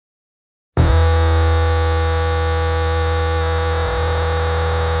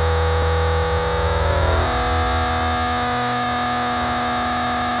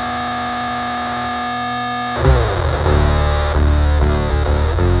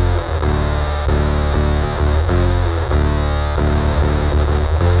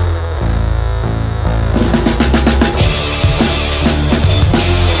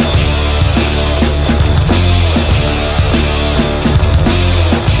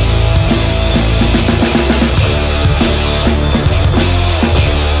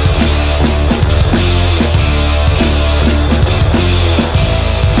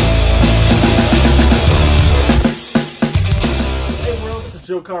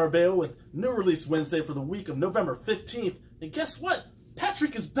Carabeo with new release Wednesday for the week of November 15th. And guess what?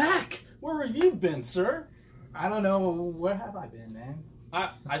 Patrick is back! Where have you been, sir? I don't know. Where have I been, man?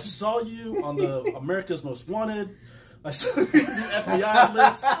 I saw you on the America's Most Wanted. I saw you on the FBI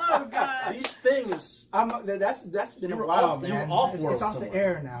list. Oh, God. These things. That's been a while, man. You were off it's off the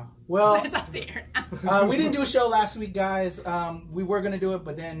air now. Well, It's off the air now. we didn't do a show last week, guys. We were going to do it,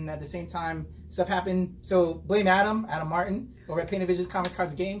 but then at the same time, stuff happened. So blame Adam Martin, over at Painted Visions Comics,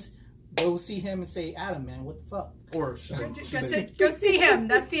 Cards, and Games. Go see him and say, Adam, man, what the fuck? Or Go see him.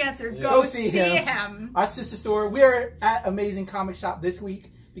 That's the answer. Yeah. Go see him. Our sister store. We are at Amazing Comic Shop this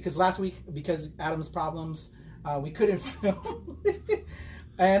week because last week, because Adam's problems, we couldn't film.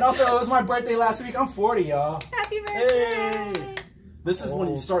 And also, it was my birthday last week. I'm 40, y'all. Happy birthday! Hey. This is when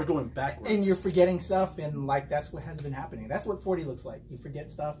you start going backwards. And you're forgetting stuff, and like that's what has been happening. That's what 40 looks like. You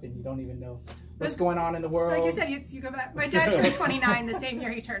forget stuff, and you don't even know what's going on in the world. Like you said, you go back. My dad turned 29 the same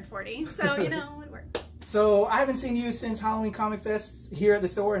year he turned 40, so you know it worked. So I haven't seen you since Halloween Comic Fest here at the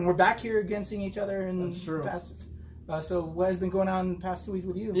store, and we're back here again seeing each other. And that's true. So what has been going on in the past 2 weeks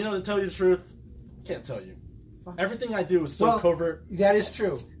with you? You know, to tell you the truth, can't tell you. Everything I do is so covert. That is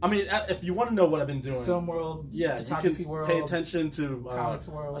true. I mean, if you want to know what I've been doing, film world, yeah, photography you can world, pay attention to comics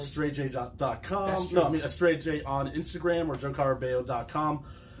world, astrayj.com. No, I mean astrayj on Instagram or joecarabeo.com.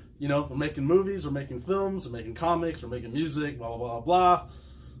 You know, we're making movies, we're making films, we're making comics, we're making music, blah blah blah blah.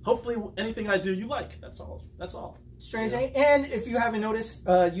 Hopefully, anything I do you like. That's all. That's all. Stray J. And if you haven't noticed,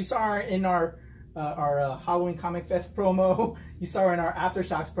 you saw her in our Halloween Comic Fest promo. You saw her in our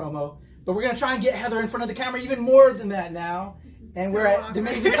Aftershocks promo. But we're going to try and get Heather in front of the camera even more than that now. And we're at the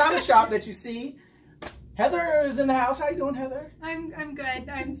Amazing Comic Shop that you see. Heather is in the house. How you doing, Heather? I'm good.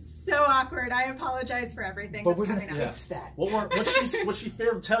 I'm so awkward. I apologize for everything. But we're going to fix that. What she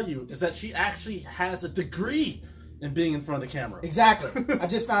failed to tell you is that she actually has a degree in being in front of the camera. Exactly. I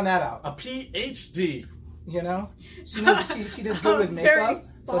just found that out. A PhD. You know? She does good with makeup,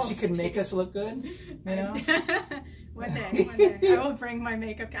 so she can make us look good. You know? One day, I will bring my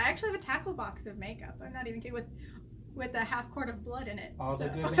makeup. I actually have a tackle box of makeup. I'm not even kidding, with a half quart of blood in it. All the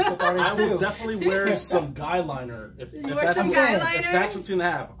good makeup artists I will definitely wear some guy liner if that's what's gonna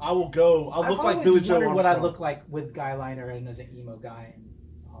happen. I will go. I'll look like Billy Joe Armstrong. What I look like with guy liner and as an emo guy and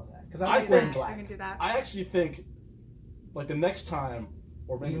all that. Because I like wearing black. I can do that. I actually think, like the next time,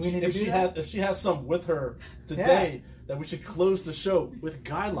 or maybe if she has some with her today. That we should close the show with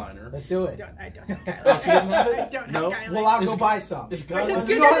guy liner. Let's do it. I don't have guy liner. She doesn't have it? I don't have guy liner. Well, I'll go buy some. Is guy liner?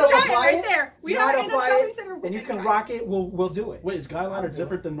 You know how to apply it? There. We know how to apply it, and you can rock it. We'll do it. Wait, is guy liner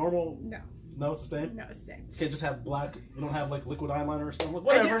different than normal? No. No, it's the same? No, it's the same. You can't just have black. You don't have like liquid eyeliner or something?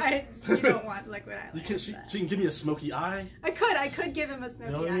 Whatever. You don't want liquid eyeliner. She can give me a smoky eye? I could give him a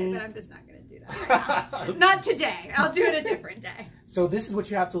smoky eye, mean? but I'm just not going to do that right now. Not today. I'll do it a different day. So this is what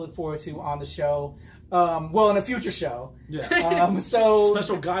you have to look forward to on the show. Well, in a future show. Yeah. So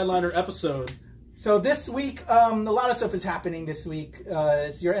special guy liner episode. So this week, a lot of stuff is happening this week.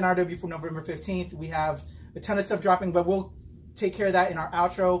 It's your NRW from November 15th. We have a ton of stuff dropping, but we'll take care of that in our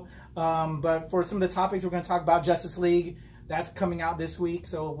outro. But for some of the topics, we're going to talk about Justice League. That's coming out this week,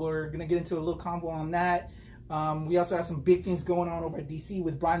 so we're going to get into a little combo on that. We also have some big things going on over at DC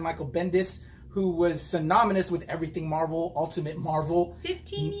with Brian Michael Bendis, who was synonymous with everything Marvel, Ultimate Marvel.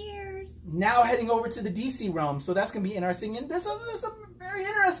 15 years. Now heading over to the DC realm, so that's going to be interesting. And there's some very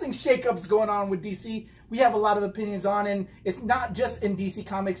interesting shakeups going on with DC. We have a lot of opinions on, and it's not just in DC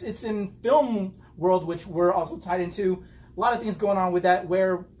Comics. It's in film world, which we're also tied into. A lot of things going on with that,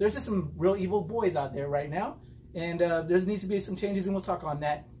 where there's just some real evil boys out there right now. And there needs to be some changes, and we'll talk on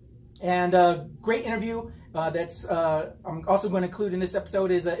that. And great interview that's I'm also going to include in this episode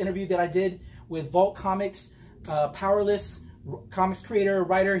is an interview that I did with Vault Comics, Powerless comics creator,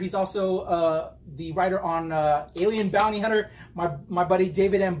 writer. He's also the writer on Alien Bounty Hunter, my buddy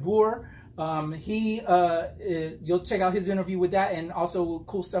David M. Booher. You'll check out his interview with that, and also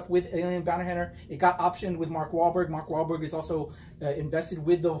cool stuff with Alien Bounty Hunter. It got optioned with Mark Wahlberg. Mark Wahlberg is also invested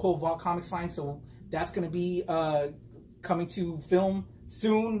with the whole Vault Comics line, so that's going to be coming to film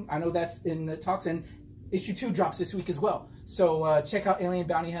soon. I know that's in the talks, and issue 2 drops this week as well. So check out Alien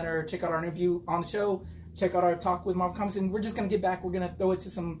Bounty Hunter, check out our interview on the show, check out our talk with Marvel Comics, and we're just going to get back. We're going to throw it to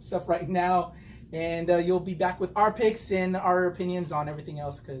some stuff right now, and you'll be back with our picks and our opinions on everything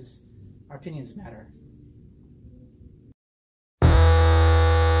else, because our opinions matter.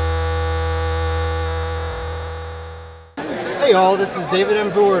 Hey all, this is David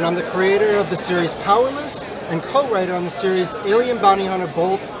M. Booher, and I'm the creator of the series Powerless and co-writer on the series Alien Bounty Hunter,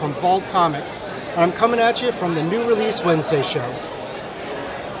 both from Vault Comics. And I'm coming at you from the new release Wednesday show.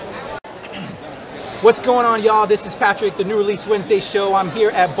 What's going on, y'all? This is Patrick, the New Release Wednesday show. I'm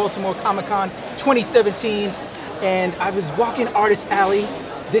here at Baltimore Comic-Con 2017, and I was walking Artist Alley.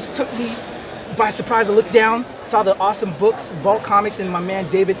 This took me by surprise. I looked down, saw the awesome books, Vault Comics, and my man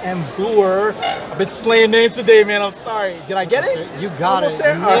David M. Booher. I've been slaying names today, man. I'm sorry. Did I get it? You got Almost it.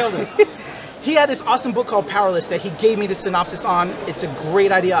 there? You nailed it. He had this awesome book called Powerless that he gave me the synopsis on. It's a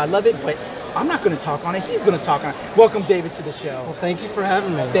great idea. I love it, but I'm not going to talk on it. He's going to talk on it. Welcome, David, to the show. Well, thank you for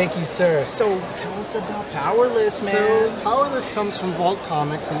having me. Thank you, sir. So tell us about Powerless, man. So Powerless comes from Vault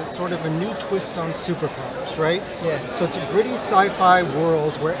Comics, and it's sort of a new twist on superpowers, right? Yeah. So it's a gritty sci-fi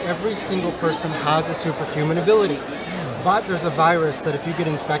world where every single person has a superhuman ability. But there's a virus that if you get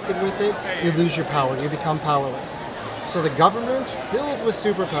infected with it, you lose your power. You become powerless. So the government, filled with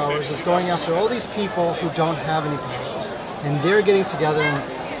superpowers, is going after all these people who don't have any powers. And they're getting together and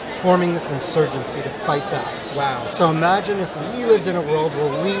forming this insurgency to fight that. Wow. So imagine if we lived in a world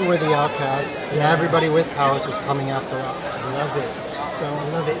where we were the outcasts and everybody with powers was coming after us. Love it. So I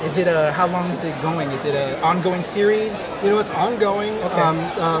love it. Is it a, how long is it going? Is it an ongoing series? You know, it's ongoing.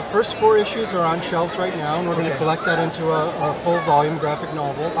 Okay. First 4 issues are on shelves right now, and we're going to collect that into a full volume graphic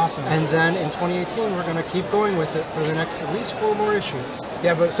novel. Awesome. And then in 2018, we're going to keep going with it for the next at least 4 more issues.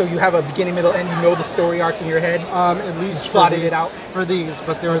 Yeah, but so you have a beginning, middle, end. You know the story arc in your head. At least plotted it out for these,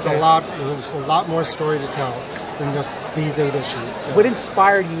 but there is a lot. There's a lot more story to tell than just these 8 issues. So. What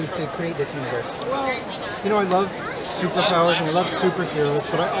inspired you to create this universe? Well, you know, I love superpowers and I love superheroes,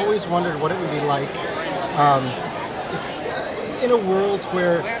 but I always wondered what it would be like if, in a world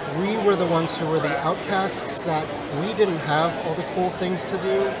where we were the ones who were the outcasts, that we didn't have all the cool things to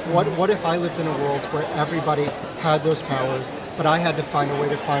do. What if I lived in a world where everybody had those powers, but I had to find a way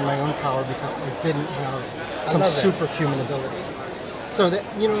to find my own power because I didn't have some superhuman ability. So that,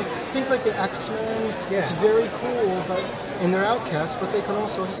 you know, things like the X-Men, it's very cool, but and they're outcasts, but they can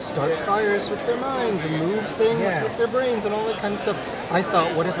also start fires with their minds and move things with their brains and all that kind of stuff. I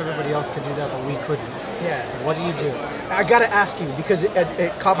thought, what if everybody else could do that, but we couldn't? Yeah. What do you do? I gotta ask you, because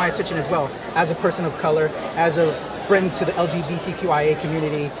it caught my attention as well. As a person of color, as a friend to the LGBTQIA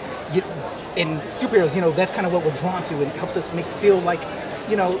community, in superheroes, you know, that's kind of what we're drawn to, and it helps us feel like,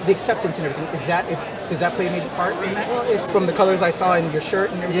 you know, the acceptance and everything. Does that play a major part in that? Well, it's from the colors I saw in your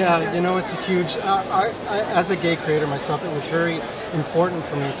shirt and everything. Yeah, you know, it's a huge. I, as a gay creator myself, it was very important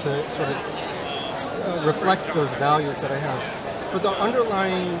for me to sort of reflect those values that I have. But the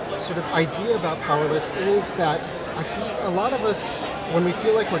underlying sort of idea about Powerless is that I feel a lot of us, when we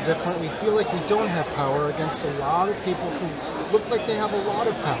feel like we're different, we feel like we don't have power against a lot of people who look like they have a lot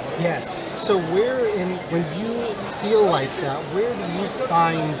of power. Yes. So when you feel like that, where do you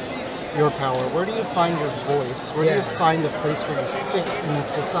find your power? Where do you find your voice? Where do you find the place where you fit in the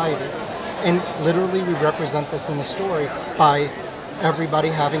society? And literally we represent this in the story by everybody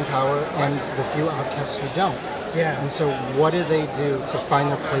having power and the few outcasts who don't. Yeah. And so what do they do to find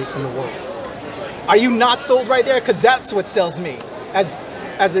their place in the world? Are you not sold right there? Because that's what sells me. As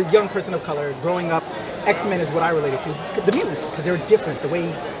a young person of color, growing up, X-Men is what I related to. The mutants, because they were different, the way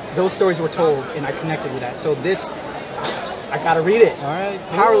those stories were told, and I connected with that. So this, I gotta read it. All right.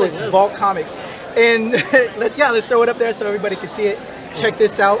 Cool. Powerless, Vault Comics. And let's throw it up there so everybody can see it. Check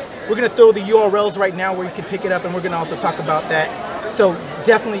this out. We're gonna throw the URLs right now where you can pick it up, and we're gonna also talk about that. So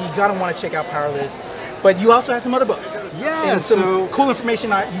definitely you gotta wanna check out Powerless. But you also have some other books. Yeah, and some cool information.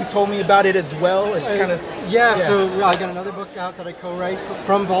 You told me about it as well. It's kind of... Yeah, so I got another book out that I co-write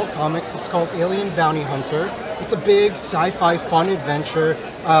from Vault Comics. It's called Alien Bounty Hunter. It's a big sci-fi fun adventure,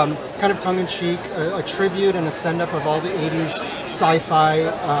 kind of tongue-in-cheek, a tribute and a send-up of all the 80s sci-fi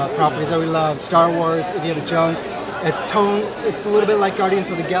properties that we love. Star Wars, Indiana Jones. It's a little bit like Guardians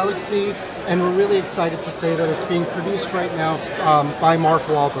of the Galaxy, and we're really excited to say that it's being produced right now by Marc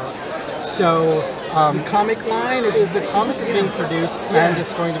Wahlberg. So the comic line the comic is being produced and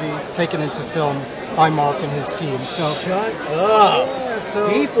it's going to be taken into film by Marc and his team. So shut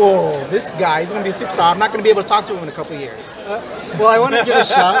up, people! This guy is going to be a superstar. I'm not going to be able to talk to him in a couple of years. Well, I want to give a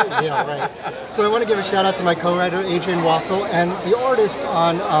shout. Yeah, right. So I want to give a shout out to my co-writer Adrian Wassel and the artist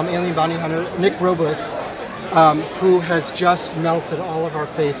on Alien Bounty Hunter, Nick Robles, who has just melted all of our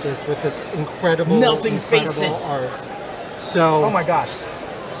faces with this incredible art. So, oh my gosh.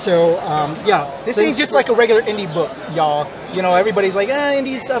 So, yeah. This ain't just like a regular indie book, y'all. You know, everybody's like,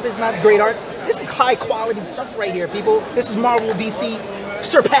 indie stuff is not great art. This is high quality stuff right here, people. This is Marvel DC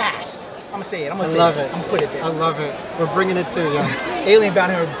surpassed. I'm gonna say it. I'm gonna put it there. I love it. We're bringing it to you. Alien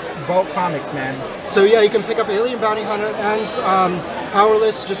Bounty Hunter, Vault Comics, man. So yeah, you can pick up Alien Bounty Hunter and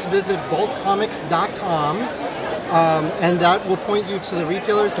Powerless. Just visit vaultcomics.com. And that will point you to the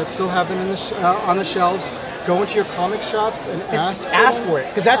retailers that still have them in the on the shelves. go into your comic shops and ask for it,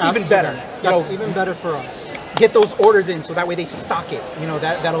 because that's even better. That's even better for us. Get those orders in so that way they stock it.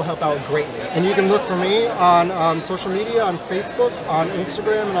 That'll help out greatly. And you can look for me on social media, on Facebook, on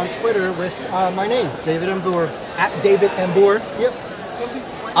Instagram, and on Twitter with my name, David M. Booher. At David M. Booher. Yep.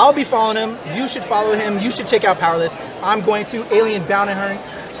 I'll be following him. You should follow him. You should check out Powerless. I'm going to Alien Bounty.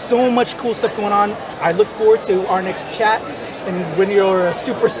 So much cool stuff going on. I look forward to our next chat. And when you're a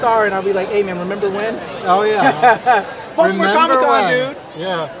superstar, and I'll be like, hey man, remember when? Oh yeah. Baltimore Comic Con, dude.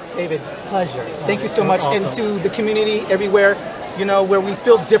 Yeah. David, pleasure. Thank you so much. Awesome. And to the community everywhere, where we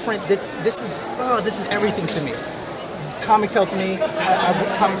feel different. This is everything to me. Comics help me.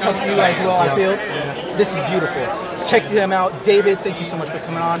 Comics help you as well. I feel this is beautiful. Check them out. David, thank you so much for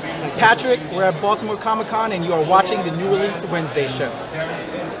coming on. Patrick, we're at Baltimore Comic Con, and you are watching the New Release Wednesday show.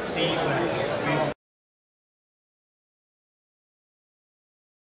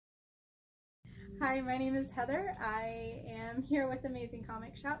 Hi, my name is Heather. I am here with Amazing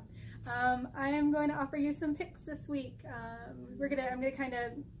Comic Shop. I am going to offer you some picks this week. I'm gonna kind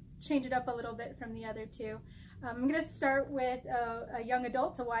of change it up a little bit from the other two. I'm gonna start with a young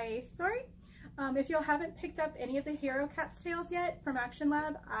adult, a YA story. If you haven't picked up any of the Hero Cat's Tales yet from Action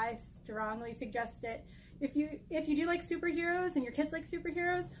Lab, I strongly suggest it. If you do like superheroes and your kids like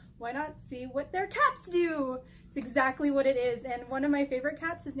superheroes, why not see what their cats do? It's exactly what it is. And one of my favorite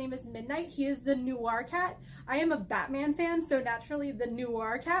cats, his name is Midnight. He is the noir cat. I am a Batman fan, so naturally the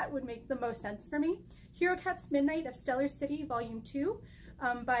noir cat would make the most sense for me. Hero Cat's Midnight of Stellar City, Volume 2,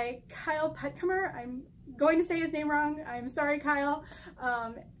 by Kyle Putcomer. I'm going to say his name wrong. I'm sorry, Kyle.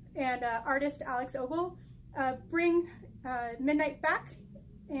 And artist Alex Ogle. Bring Midnight back,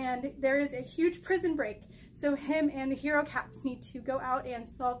 and there is a huge prison break. So him and the Hero Cats need to go out and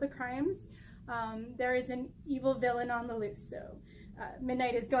solve the crimes. There is an evil villain on the loose, so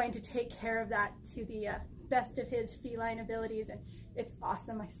Midnight is going to take care of that to the best of his feline abilities, and it's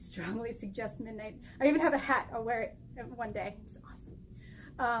awesome. I strongly suggest Midnight. I even have a hat. I'll wear it one day. It's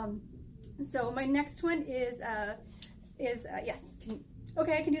awesome. So my next one is yes.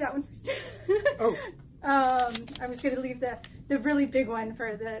 Okay, I can do that one first. Oh. I'm just going to leave the really big one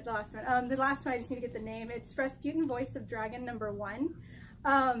for the last one. The last one, I just need to get the name. It's Rasputin, Voice of Dragon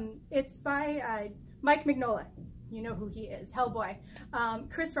 #1. It's by Mike Mignola. You know who he is, Hellboy.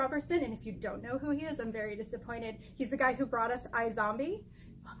 Chris Robertson, and if you don't know who he is, I'm very disappointed. He's the guy who brought us iZombie.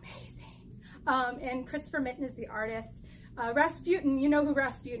 Amazing. And Christopher Mitten is the artist. Rasputin, you know who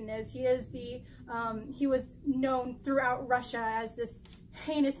Rasputin is. He is he was known throughout Russia as this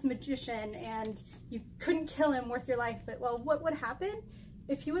heinous magician, and you couldn't kill him worth your life. But well, what would happen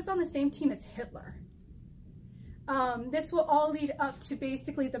if he was on the same team as Hitler? This will all lead up to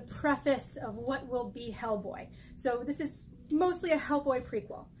basically the preface of what will be Hellboy. So this is mostly a Hellboy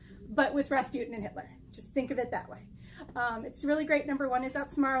prequel, but with Rasputin and Hitler. Just think of it that way. It's really great. #1 is out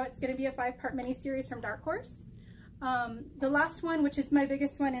tomorrow. It's going to be a 5-part miniseries from Dark Horse. The last one, which is my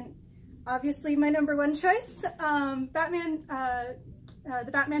biggest one and obviously my #1 choice, Batman,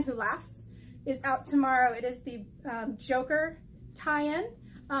 The Batman Who Laughs, is out tomorrow. It is the Joker tie-in.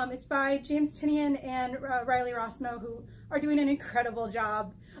 It's by James Tynion and Riley Rossmo, who are doing an incredible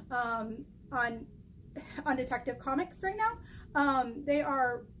job on Detective Comics right now.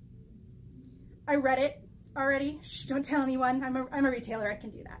 I read it already. Shh, don't tell anyone. I'm a retailer. I can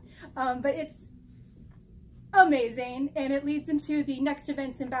do that. But it's amazing, and it leads into the next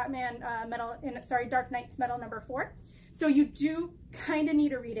events in Batman Dark Knight's Metal #4. So you do kind of need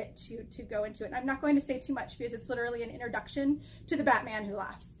to read it to go into it. And I'm not going to say too much because it's literally an introduction to the Batman Who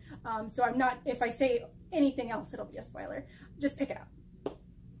Laughs. So I'm not, if I say anything else, it'll be a spoiler. Just pick it up.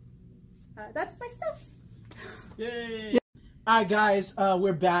 That's my stuff. Yay! All right, guys,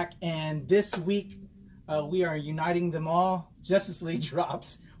 we're back, and this week we are uniting them all. Justice League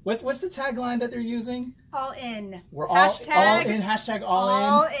drops. What's the tagline that they're using? All in. We're all in. Hashtag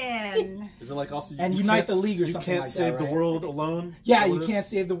all in. in. Is it like also and unite the league or something like that? You can't save the right? world alone? Yeah, you can't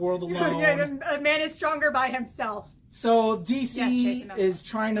save the world alone. Yeah, a man is stronger by himself. So DC Jason, is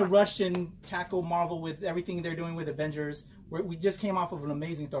trying to rush and tackle Marvel with everything they're doing with Avengers. We just came off of an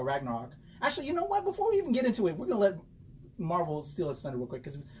amazing Thor Ragnarok. Actually, you know what? Before we even get into it, we're going to let Marvel steal its thunder real quick,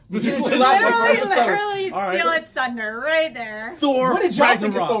 because we just literally steal its thunder right there. Thor What did y'all think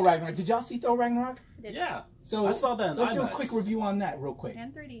of Ragnarok. Thor Ragnarok? Did y'all see Thor Ragnarok? Yeah. So I saw that in Let's do a IMAX. quick review on that real quick.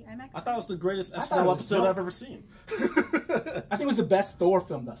 And 3D IMAX. I thought it was the greatest thought it SNL was episode dope. I've ever seen. I think it was the best Thor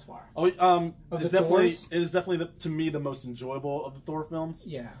film thus far. Oh, Of it the Thors? is definitely to me the most enjoyable of the Thor films.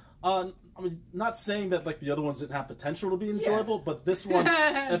 Yeah. I mean, not saying that like the other ones didn't have potential to be enjoyable, but this one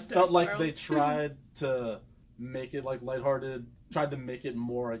it felt like they tried to make it like lighthearted tried to make it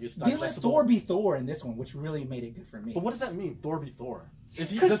more, I guess, They digestible. let Thor be Thor in this one, which really made it good for me. But what does that mean, Thor be Thor? Does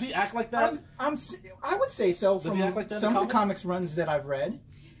he act like that? I would say so from like some of the comics runs that I've read.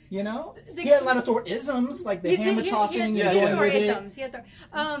 You know, he had a lot of Thor-isms, like the hammer tossing and going with it. He had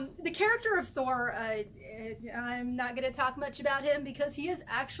Thor. The character of Thor, I'm not going to talk much about him because he is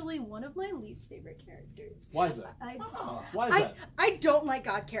actually one of my least favorite characters. Why is that? Why is that? I don't like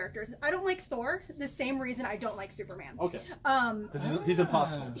God characters. I don't like Thor the same reason I don't like Superman. Okay. Because he's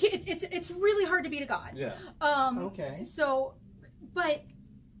impossible. It's really hard to beat a god. Yeah. Okay. So, but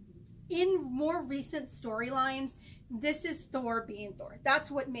in more recent storylines, this is Thor being Thor. That's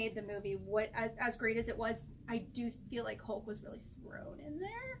what made the movie as great as it was. I do feel like Hulk was really thrown in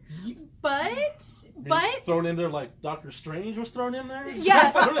there, but thrown in there like Doctor Strange was thrown in there.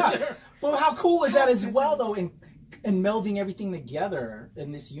 Yes. But how cool is that as well, though, in melding everything together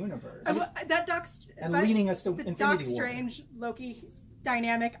in this universe and leading us to Infinity War. Doc Strange Loki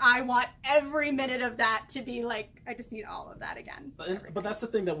dynamic. I want every minute of that to be like. I just need all of that again. But that's the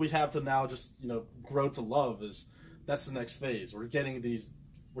thing that we have to now just grow to love is. That's the next phase. We're getting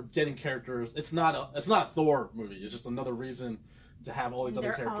characters. It's not a Thor movie. It's just another reason to have all these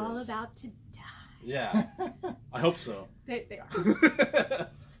other characters. They're all about to die. Yeah, I hope so. They are.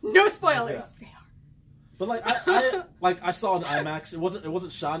 No spoilers. Yeah. They are. But I saw it in IMAX. It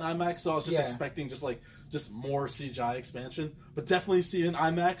wasn't shot in IMAX, so I was just expecting just more CGI expansion. But definitely see it in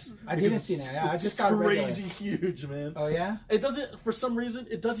IMAX. I didn't see that. I just got crazy huge, man. Oh yeah. It doesn't. For some reason,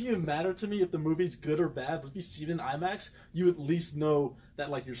 it doesn't even matter to me if the movie's good or bad. But if you see it in IMAX, you at least know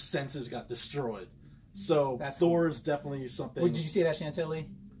that your senses got destroyed. So Thor is definitely something. Did you see that, Chantilly?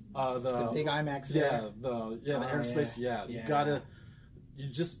 The big IMAX there. The aerospace. Yeah. You gotta.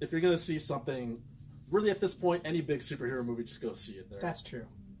 If you're gonna see something, really at this point, any big superhero movie, just go see it there. That's true.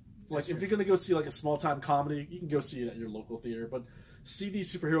 If you're going to go see a small time comedy, you can go see it at your local theater, but see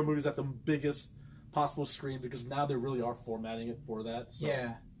these superhero movies at the biggest possible screen because now they really are formatting it for that. So.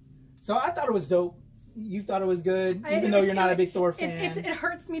 Yeah. So I thought it was dope. You thought it was good, even though you're not a big Thor fan. It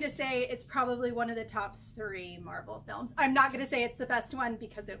hurts me to say it's probably one of the top 3 Marvel films. I'm not going to say it's the best one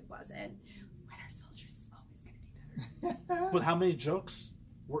because it wasn't. Winter Soldier is always going to be better. But how many jokes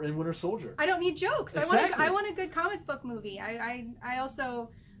were in Winter Soldier? I don't need jokes. Exactly. I want a good comic book movie. I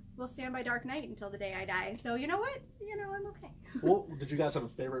also will stand by Dark Knight until the day I die. So you know what? I'm okay. Well, did you guys have a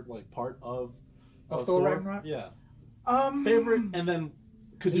favorite part of Thor Ragnarok? Yeah. Favorite, and then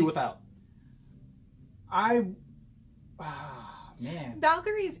could do without. Man.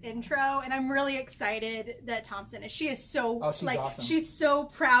 Valkyrie's intro, and I'm really excited that Thompson is. She is so she's awesome. She's so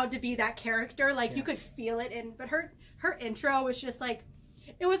proud to be that character. You could feel it, but her intro was just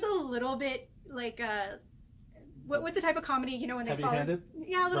it was a little bit what's the type of comedy when they heavy-handed?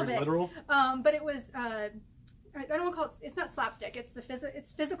 Yeah, a little bit literal. But it was I don't want to call it. It's not slapstick.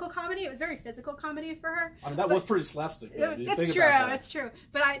 It's physical comedy. It was very physical comedy for her. I mean, that was pretty slapstick. That's true. It's true.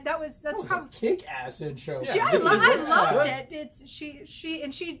 But that's probably a kick-ass intro. Yeah, I loved it. It's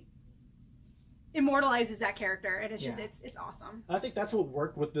she immortalizes that character, and it's just it's awesome. I think that's what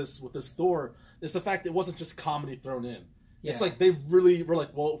worked with this Thor is the fact it wasn't just comedy thrown in. Yeah. It's they really were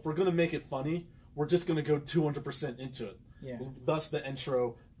well, if we're gonna make it funny, we're just gonna go 200% into it. Yeah. Thus the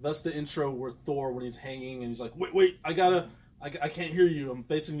intro where Thor, when he's hanging and he's like, wait, I can't hear you. I'm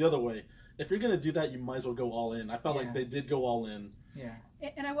facing the other way. If you're gonna do that, you might as well go all in. I felt like they did go all in. Yeah.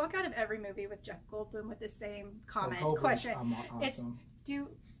 And I walk out of every movie with Jeff Goldblum with the same comment question. Awesome.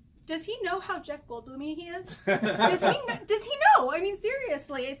 Does he know how Jeff Goldblum he is? Does he know? I mean,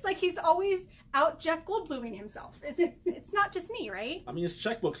 seriously, it's he's always out Jeff Goldbluming himself. It's not just me, right? I mean, his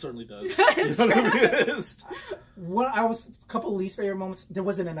checkbook certainly does. It's true. A couple of least favorite moments. There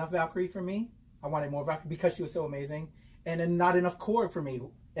wasn't enough Valkyrie for me. I wanted more Valkyrie because she was so amazing, and then not enough Korg for me.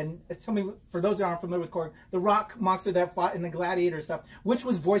 And tell me, for those that aren't familiar with Korg, the rock monster that fought in the Gladiator stuff, which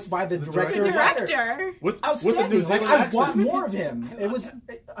was voiced by the director. Outstanding. With the I want more of him.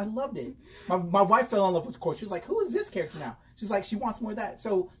 I loved it. My wife fell in love with Korg. She was like, "Who is this character now?" She's like, she wants more of that.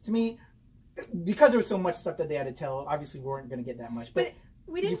 So to me, because there was so much stuff that they had to tell, obviously we weren't going to get that much. But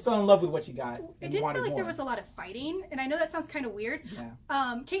you fell in love with what you got. It didn't feel like there was a lot of fighting, and I know that sounds kind of weird.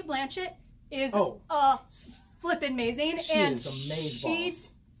 Yeah. Kate Blanchett is flippin' amazing, she is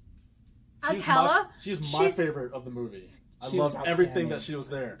amazeballs. She's my favorite of the movie. I love everything that she was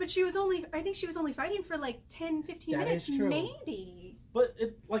there. But I think she was only fighting for 10, 15 minutes, maybe. But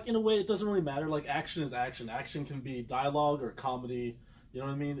in a way, it doesn't really matter. Action is action. Action can be dialogue or comedy. You know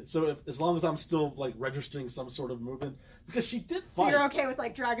what I mean? So as long as I'm still registering some sort of movement, because she did fight. So you're okay with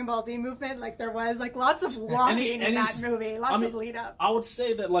Dragon Ball Z movement? There was lots of walking in that movie, lots of lead up. I would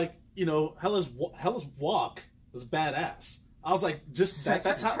say that Hella's walk was badass. I was like, just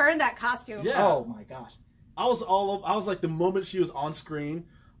that's how her in that costume. Yeah. Oh my gosh. I was like, the moment she was on screen,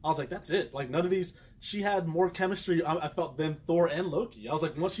 I was like, that's it. Like, none of these. She had more chemistry, I felt, than Thor and Loki. I was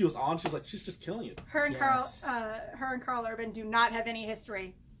like, once she was on, she was like, she's just killing it. Her and Carl Urban do not have any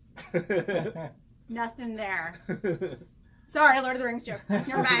history. Nothing there. Sorry, Lord of the Rings joke.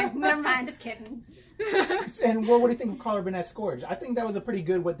 Never mind, just kidding. And what do you think of Carl Urban as Scourge? I think that was a pretty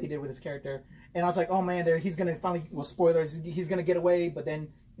good what they did with his character. And I was like, oh man, he's gonna finally, well, spoilers, he's gonna get away, but then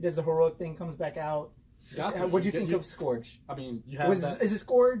he does the heroic thing, comes back out. What do you think of Scourge? I mean, you have is it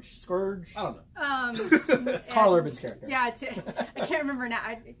Scourge? Scourge? I don't know. Carl Urban's character. Yeah, I can't remember now.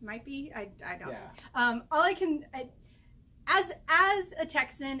 It might be. I don't know. Yeah. All I can, as a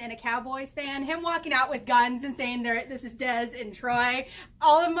Texan and a Cowboys fan, him walking out with guns and saying this is Des and Troy,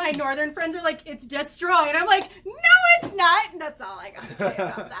 all of my northern friends are like, it's just Troy. And I'm like, no, it's not. And that's all I got to say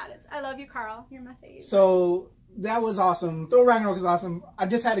about that. I love you, Carl. You're my favorite. So that was awesome. Thor Ragnarok is awesome. I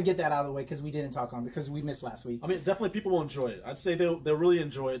just had to get that out of the way because we didn't talk on it because we missed last week. I mean, definitely people will enjoy it. I'd say they'll really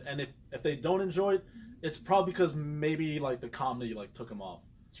enjoy it. And if they don't enjoy it, it's probably because maybe like the comedy like took them off.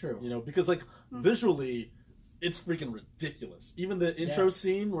 True. You know, because like visually, it's freaking ridiculous. Even the intro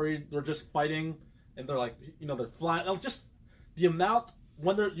scene where they're just fighting and they're like, you know, they're flying. Just the amount,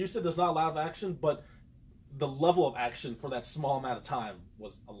 you said there's not a lot of action, but the level of action for that small amount of time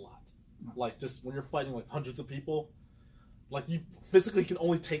was a lot. Like, just when you're fighting like hundreds of people, like you physically can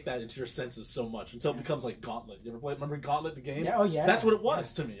only take that into your senses so much until it becomes like Gauntlet. You ever remember Gauntlet, the game? Yeah, oh yeah. That's what it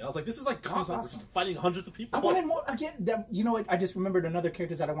was to me. I was like, this is like Gauntlet. Awesome. We're just fighting hundreds of people. I wanted more again. You know what? I just remembered another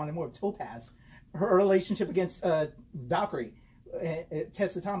character that I wanted more of. Topaz, her relationship against Valkyrie,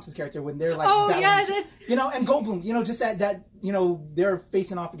 Tessa Thompson's character when they're like, that's and Goldblum. You know, just that they're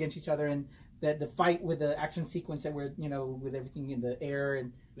facing off against each other and that the fight with the action sequence that we're with everything in the air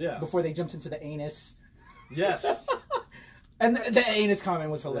and before they jumped into the anus. Yes. And the anus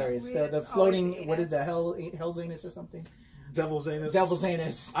comment was hilarious. The floating, what is the hell's anus or something? Devil's anus. Devil's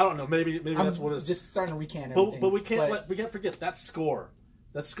anus. I don't know. Maybe that's what it is. Just starting to recant everything. But we can't forget that score.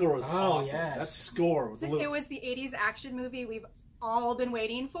 That score was awesome. Yes. That score was. It was the '80s action movie we've all been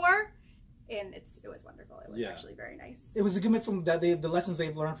waiting for, and it was wonderful. It was actually very nice. It was a good from the lessons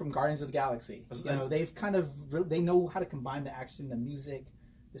they've learned from Guardians of the Galaxy. They've they know how to combine the action, the music.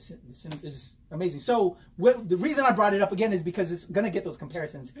 The cinema is amazing. So the reason I brought it up again is because it's going to get those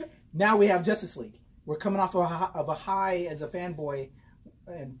comparisons. Now we have Justice League. We're coming off of a high as a fanboy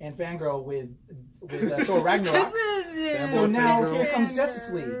and fangirl with Thor Ragnarok. So now here comes Justice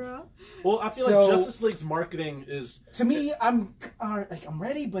League. Well, I feel like Justice League's marketing is... To me, I'm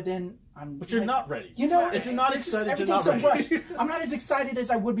ready, but then But you're not ready. If you're not excited, you're not ready. I'm not as excited as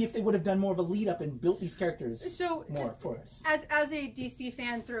I would be if they would have done more of a lead up and built these characters more for us. As a DC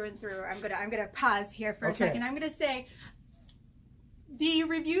fan through and through, I'm gonna pause here for a second. I'm gonna say the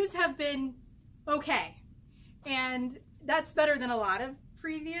reviews have been okay, and that's better than a lot of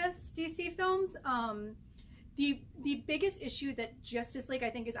previous DC films. The biggest issue that Justice League,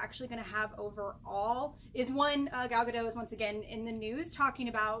 I think, is actually going to have overall is one, Gal Gadot is once again in the news talking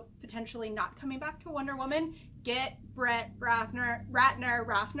about potentially not coming back to Wonder Woman. Get Brett Ratner,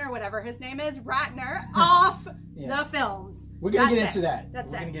 whatever his name is, Ratner, off the films. We're going to get into that. That's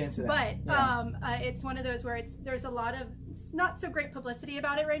We're going to get into that. But it's one of those where there's a lot of not so great publicity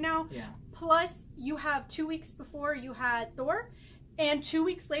about it right now. Yeah. Plus, you have 2 weeks before you had Thor. And 2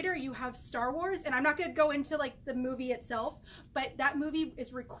 weeks later, you have Star Wars, and I'm not going to go into like the movie itself, but that movie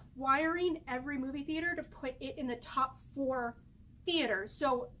is requiring every movie theater to put it in the top 4 theaters.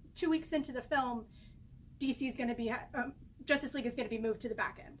 So 2 weeks into the film, DC is going to be Justice League is going to be moved to the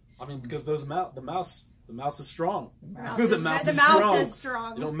back end. I mean, because the mouse is strong. The mouse is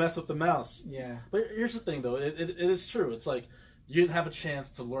strong. You don't mess with the mouse. Yeah. But here's the thing, though. It is true. It's like you didn't have a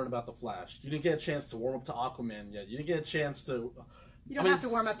chance to learn about the Flash. You didn't get a chance to warm up to Aquaman yet. You didn't get a chance to. You don't have to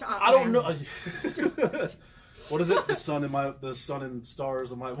warm up to Aquaman. I don't know. What is it? The sun and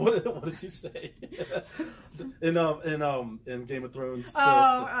stars of my. What did she say? in Game of Thrones.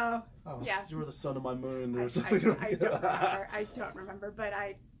 Yeah. You were the sun of my moon or something. I don't remember, but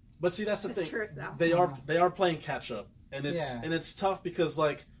I. But see, that's the thing. Truth, though. They are playing catch up, and it's tough because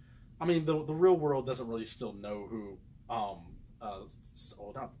the real world doesn't really still know who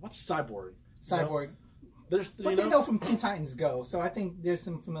what's Cyborg? Cyborg. But they know from Teen Titans Go, so I think there's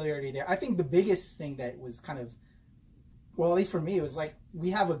some familiarity there. I think the biggest thing that was kind of, well, at least for me, it was like we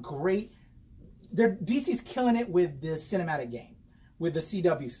have a great. DC's killing it with the cinematic game, with the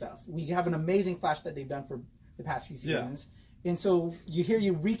CW stuff. We have an amazing Flash that they've done for the past few seasons, And so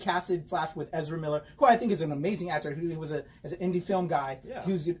you recasted Flash with Ezra Miller, who I think is an amazing actor, who was as an indie film guy. Yeah.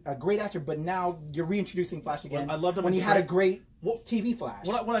 He was a great actor, but now you're reintroducing Flash again. I loved him when he had a great TV Flash.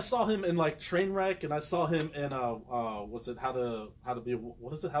 When I saw him in like Trainwreck, and I saw him in what's it? How to be a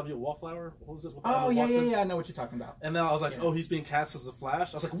wallflower? What was it? Oh yeah. I know what you're talking about. And then I was like, oh, he's being cast as the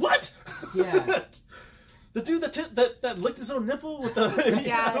Flash. I was like, what? Yeah. The dude that licked his own nipple with the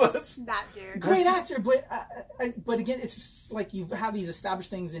that dude. Great actor, but again, it's just like you have these established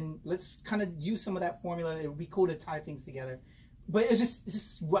things, and let's kind of use some of that formula. It would be cool to tie things together, but it's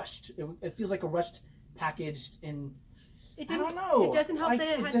just rushed. It feels like a rushed packaged, and I don't know. It doesn't help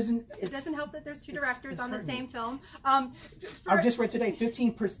it doesn't help that there's two directors on the same film. I just read today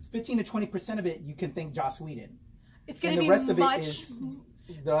 15 to 20% of it you can thank Joss Whedon. It's going to be the rest of much. It is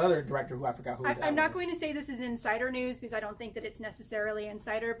the other director, who I forgot who I'm not going to say this is insider news because I don't think that it's necessarily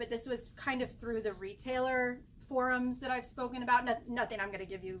insider, but this was kind of through the retailer forums that I've spoken about. Nothing I'm going to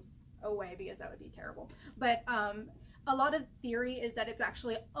give you away because that would be terrible. But a lot of theory is that it's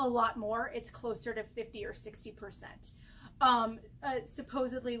actually a lot more. It's closer to 50 or 60%.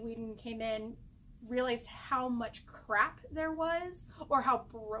 Supposedly Whedon came in, realized how much crap there was or how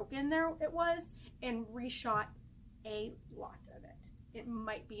broken it was, and reshot a lot of it. It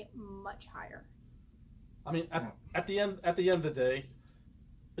might be much higher. I mean, at the end of the day,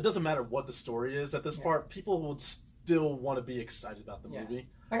 it doesn't matter what the story is. At this part, people would still want to be excited about the movie.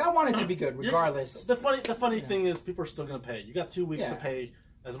 Like, I want it to be good, regardless. The funny thing is, people are still going to pay. You got 2 weeks to pay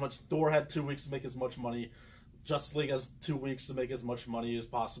as much. Thor had 2 weeks to make as much money. Justice League has 2 weeks to make as much money as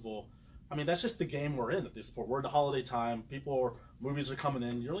possible. I mean, that's just the game we're in at this point. We're in the holiday time. Movies are coming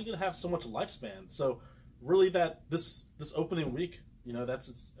in. You're only going to have so much lifespan. So, really, this opening week.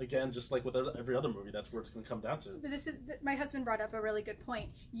 It's again just like with every other movie. That's where it's going to come down to. But my husband brought up a really good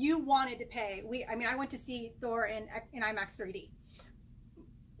point. You wanted to pay. I went to see Thor in IMAX 3D.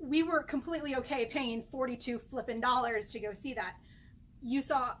 We were completely okay paying $42 flippin' to go see that. You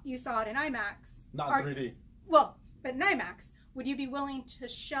saw it in IMAX. Not in 3D. Well, but in IMAX, would you be willing to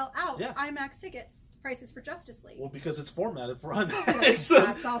shell out IMAX tickets prices for Justice League? Well, because it's formatted for IMAX.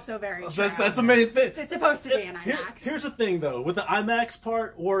 That's also very true. That's the main thing. It's supposed to be an IMAX. Here's the thing, though, with the IMAX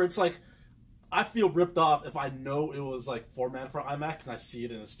part, where it's like, I feel ripped off if I know it was like formatted for IMAX and I see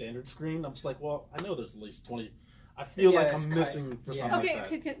it in a standard screen. I'm just like, well, I know there's at least 20. I feel like I'm missing for something like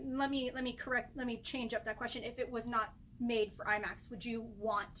that. Okay, let me change up that question. If it was not made for IMAX, would you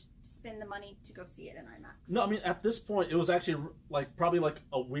want to spend the money to go see it in IMAX? No, I mean, at this point, it was actually probably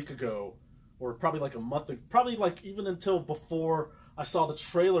a week ago, or probably a month ago, probably even until before I saw the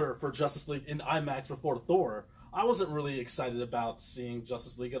trailer for Justice League in IMAX before Thor. I wasn't really excited about seeing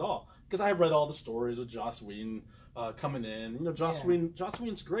Justice League at all because I had read all the stories with Joss Whedon coming in. Joss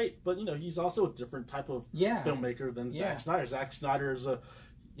Whedon's great, but he's also a different type of filmmaker than Zack Snyder. Zack Snyder's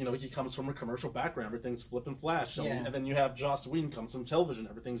he comes from a commercial background. Everything's flip and flash. And then you have Joss Whedon comes from television.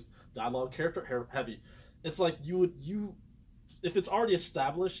 Everything's dialogue, character heavy. It's like if it's already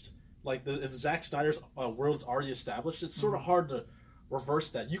established, if Zack Snyder's world's already established, it's sort of hard to reverse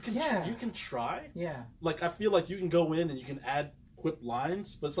that. You can try. Yeah. I feel like you can go in and you can add quip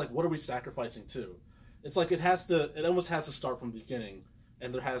lines, but it's like, what are we sacrificing to? It's like it almost has to start from the beginning.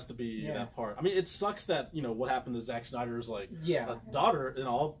 And there has to be that part. I mean, it sucks that what happened to Zack Snyder's daughter and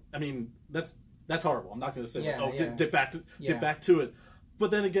all. I mean, that's horrible. I'm not going to say get back to it. But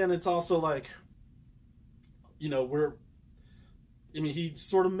then again, it's also he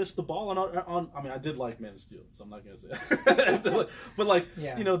sort of missed the ball on. I mean, I did like Man of Steel, so I'm not going to say that. But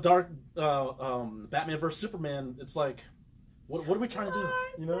Dark Batman vs Superman. It's like, what are we trying to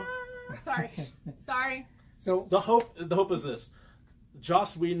do? Sorry. So the hope is this.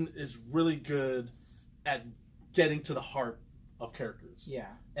 Joss Whedon is really good at getting to the heart of characters. Yeah.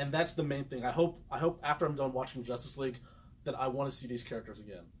 And that's the main thing. I hope after I'm done watching Justice League that I want to see these characters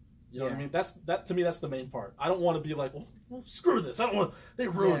again. You know what I mean? That to me, that's the main part. I don't want to be like, well, screw this. I don't want. They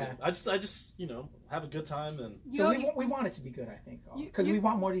ruined it. I just have a good time and. So we want it to be good, I think, because we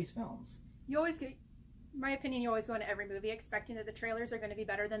want more of these films. You always get. My opinion, you always go into every movie expecting that the trailers are going to be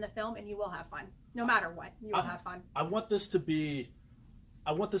better than the film, and you will have fun. No matter what, you will have fun. I want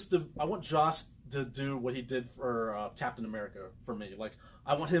Joss to do what he did for Captain America for me.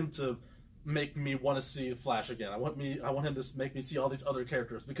 I want him to make me want to see Flash again. I want him to make me see all these other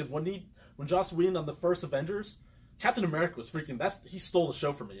characters, because when Joss Whedon on the first Avengers, Captain America was he stole the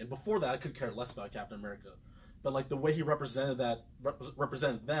show for me. And before that, I could care less about Captain America. But the way he represented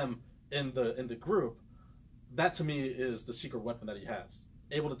them in the group, that to me is the secret weapon that he has.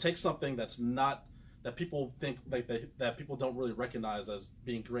 Able to take something that's not that people think that people don't really recognize as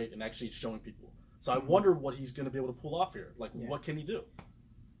being great, and actually showing people So I wonder what he's going to be able to pull off here. Like, what can he do?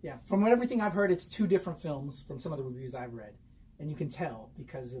 Yeah, from everything I've heard, it's 2 different films from some of the reviews I've read. And you can tell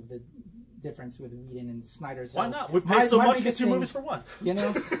because of the difference with Whedon and Snyder. So why not? We pay so much to get 2 movies for one. You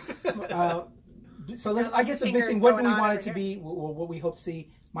know? So I guess a big thing, what do we want it to be, what we hope to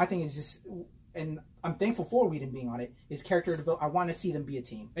see? My thing is just, and I'm thankful for Whedon being on it, is character development. I want to see them be a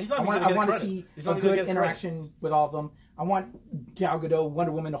team. I want to see a good interaction with all of them. I want Gal Gadot,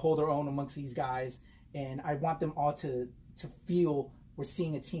 Wonder Woman to hold their own amongst these guys. And I want them all to feel we're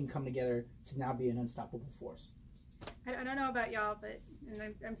seeing a team come together to now be an unstoppable force. I don't know about y'all, but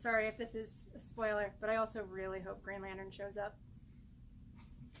and I'm sorry if this is a spoiler, but I also really hope Green Lantern shows up.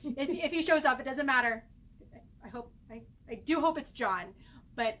 If he shows up, it doesn't matter. I do hope it's John,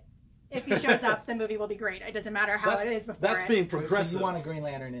 but if he shows up, the movie will be great. It doesn't matter how it is before. That's being progressive. So you want a Green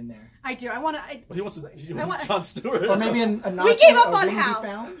Lantern in there? I do. I want to. He wants John Stewart, or maybe a nod we gave up on ring Hal. Be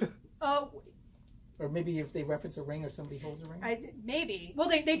found? Oh. Or maybe if they reference a ring or somebody holds a ring. Maybe. Well,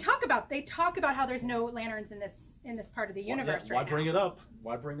 they talk about how there's no lanterns in this part of the universe right now. Why bring it up?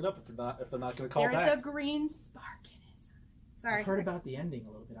 Why bring it up if they're not going to call back? There is a green spark in it. Sorry. I've heard about the ending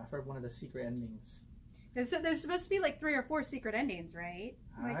a little bit. I've heard one of the secret endings. There's supposed to be like 3 or 4 secret endings, right?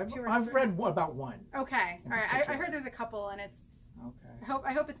 Like I've read about one. Okay. All right. I heard there's a couple, and it's. Okay.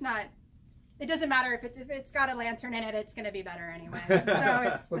 I hope it's not. It doesn't matter if it's got a lantern in it. It's going to be better anyway.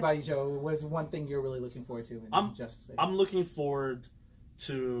 So what about you, Joe? What's one thing you're really looking forward to in Justice League? I'm looking forward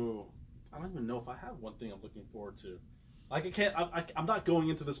to. I don't even know if I have one thing I'm looking forward to. Like I can't. I'm not going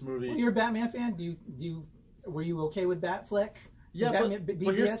into this movie. Well, you're a Batman fan. Were you okay with Batfleck? Yeah, but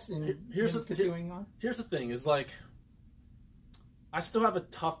here's the thing. Is like I still have a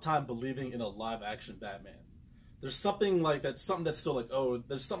tough time believing in a live action Batman. There's something like that. Something that's still like, oh,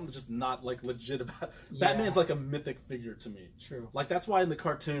 there's something that's just not like legit about. Batman's like a mythic figure to me. True. Like that's why in the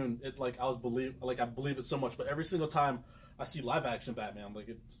cartoon, I believe it so much. But every single time I see live action Batman, I'm like,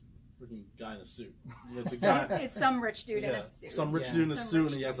 it's a freaking guy in a suit. It's a guy. It's some rich dude in a suit. Some rich dude in a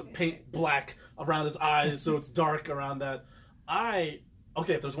suit, and he has a paint black around his eyes, so it's dark around that.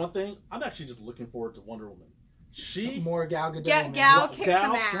 If there's one thing, I'm actually just looking forward to Wonder Woman. More Gal Gadot. Gal kicks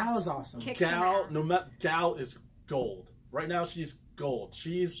some ass. Gal is awesome. Gal is gold. Right now, she's gold.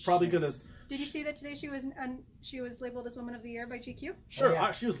 She's probably gonna. Did you see that today she was labeled as Woman of the Year by GQ?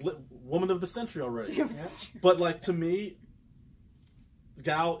 Sure, she was Woman of the Century already. But like to me,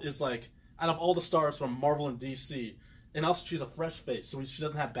 Gal is like out of all the stars from Marvel and DC. And also, she's a fresh face, so she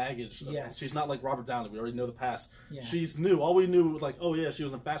doesn't have baggage. Yes. She's not like Robert Downey. We already know the past. Yeah. She's new. All we knew was like, oh yeah, she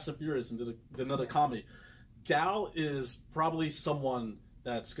was in Fast and Furious and did another comedy. Gal is probably someone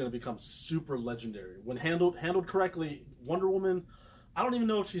that's going to become super legendary. When handled correctly, Wonder Woman, I don't even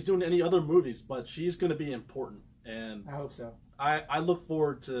know if she's doing any other movies, but she's going to be important. And I hope so. I look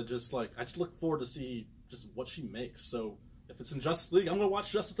forward to I just look forward to see just what she makes. So if it's in Justice League, I'm going to watch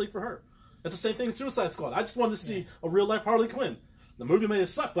Justice League for her. It's the same thing in Suicide Squad. I just wanted to see a real-life Harley Quinn. The movie made it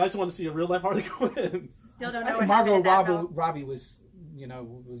suck, but I just wanted to see a real-life Harley Quinn. Still don't know what Margot Robbie was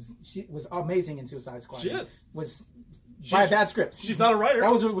amazing in Suicide Squad. She is. By a bad script. She's not a writer.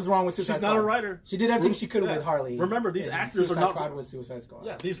 That was what was wrong with Suicide Squad. She's not a writer. She did everything she could with Harley. Remember, these actors are not. Suicide Squad was Suicide Squad.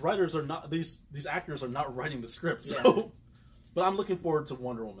 Yeah, these writers are not. These actors are not writing the script. So, but I'm looking forward to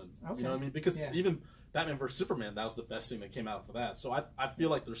Wonder Woman. Okay. You know what I mean? Because even Batman vs Superman, that was the best thing that came out for that. So I feel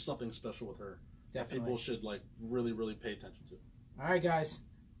like there's something special with her. Definitely. That people should like really, really pay attention to. All right, guys.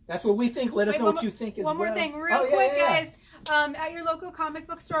 That's what we think. Let us know what you think as well. One more thing, real quick, guys. At your local comic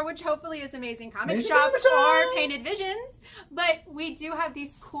book store, which hopefully is Amazing Comic Shop or Painted Visions. But we do have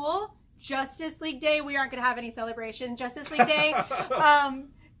these cool Justice League Day. We aren't going to have any celebration. Justice League Day.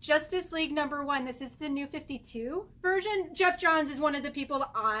 Justice League #1. This is the new 52 version. Jeff Johns is one of the people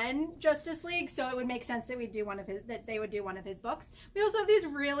on Justice League, so it would make sense that they would do one of his books. We also have these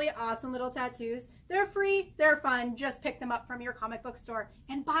really awesome little tattoos. They're free, they're fun. Just pick them up from your comic book store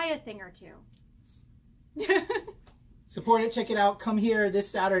and buy a thing or two. Support it, check it out. Come here this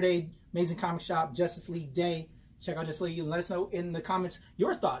Saturday, Amazing Comic Shop, Justice League Day. Check out Justice League and let us know in the comments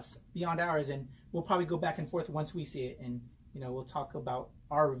your thoughts beyond ours, and we'll probably go back and forth once we see it, and we'll talk about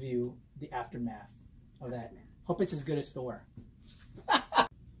our review, the aftermath of that. Hope it's as good as Thor. All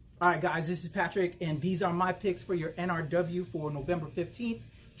right, guys, this is Patrick, and these are my picks for your NRW for November 15th,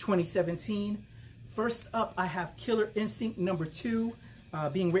 2017. First up, I have Killer Instinct #2,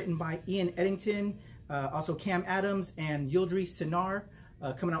 being written by Ian Eddington, also Cam Adams and Yildri Sinar,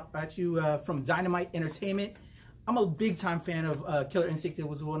 coming out at you from Dynamite Entertainment. I'm a big-time fan of Killer Instinct. It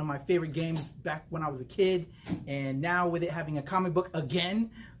was one of my favorite games back when I was a kid. And now with it having a comic book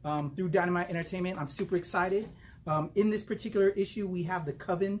again through Dynamite Entertainment, I'm super excited. In this particular issue, we have the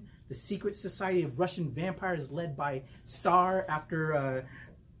Coven, the secret society of Russian vampires led by Tsar after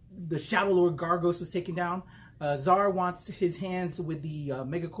the Shadow Lord Gargos was taken down. Tsar wants his hands with the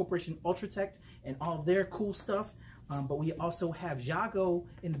mega corporation Ultratech and all of their cool stuff. But we also have Jago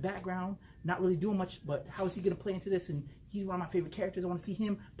in the background, not really doing much, but how is he going to play into this? And he's one of my favorite characters. I want to see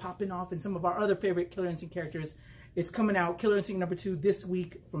him popping off, and some of our other favorite Killer Instinct characters. It's coming out, Killer Instinct #2 this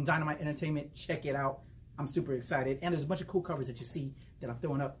week from Dynamite Entertainment. Check it out. I'm super excited. And there's a bunch of cool covers that you see that I'm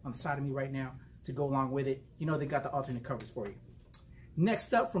throwing up on the side of me right now to go along with it. You know they got the alternate covers for you.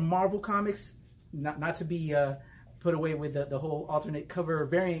 Next up from Marvel Comics, not to be put away with the whole alternate cover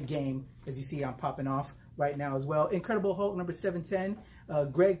variant game, as you see I'm popping off right now as well. Incredible Hulk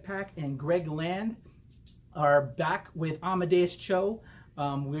 #710. Greg Pak and Greg Land are back with Amadeus Cho.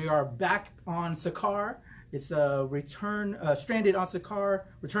 We are back on Sakaar. It's a return, stranded on Sakaar,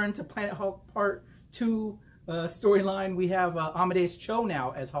 Return to Planet Hulk Part 2 storyline. We have Amadeus Cho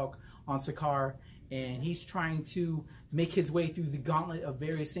now as Hulk on Sakaar, and he's trying to make his way through the gauntlet of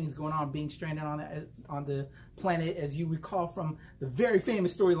various things going on, being stranded on the planet, as you recall from the very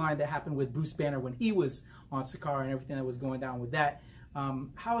famous storyline that happened with Bruce Banner when he was on Sakaar and everything that was going down with that.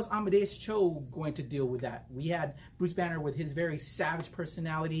 How is Amadeus Cho going to deal with that? We had Bruce Banner with his very savage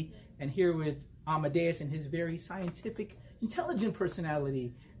personality, and here with Amadeus and his very scientific, intelligent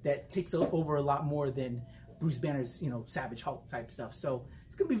personality that takes over a lot more than Bruce Banner's, Savage Hulk type stuff. So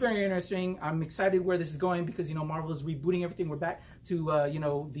it's going to be very interesting. I'm excited where this is going because, Marvel is rebooting everything. We're back to,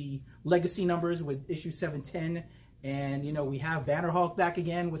 the legacy numbers with issue 710. And, we have Banner Hulk back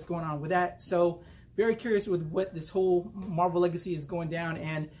again. What's going on with that? So very curious with what this whole Marvel legacy is going down.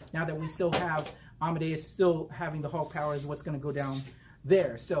 And now that we still have Amadeus still having the Hulk powers, what's going to go down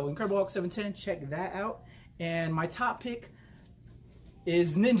there. So Incredible Hulk 710, check that out. And my top pick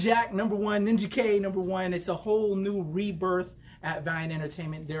is Ninjak #1, Ninja K #1. It's a whole new rebirth at Valiant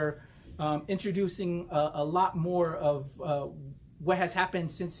Entertainment. They're introducing a lot more of what has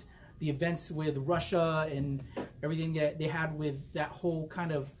happened since the events with Russia and everything that they had with that whole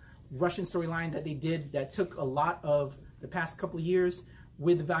kind of Russian storyline that they did that took a lot of the past couple of years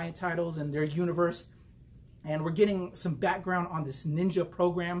with the Valiant titles and their universe. And we're getting some background on this ninja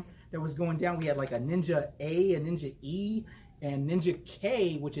program that was going down. We had like a Ninja A, a Ninja E, and Ninja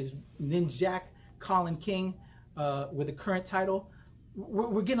K, which is Ninjak Colin King with the current title.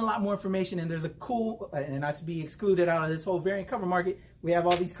 We're getting a lot more information, and there's a cool, and not to be excluded out of this whole variant cover market, we have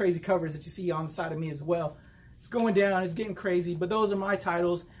all these crazy covers that you see on the side of me as well. It's going down, it's getting crazy, but those are my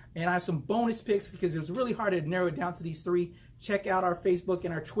titles, and I have some bonus picks because it was really hard to narrow it down to these three. Check out our Facebook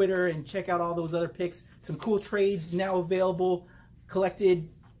and our Twitter, and check out all those other picks. Some cool trades now available, collected.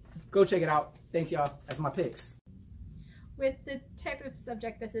 Go check it out. Thanks, y'all. That's my picks. With the type of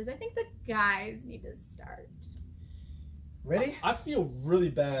subject this is, I think the guys need to start. Ready? I feel really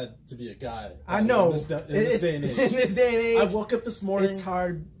bad to be a guy. I know. In this day and age. In this day and age. I woke up this morning. It's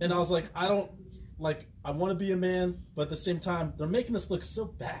hard. And I was like, I want to be a man, but at the same time, they're making us look so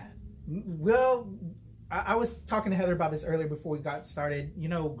bad. Well, I was talking to Heather about this earlier before we got started.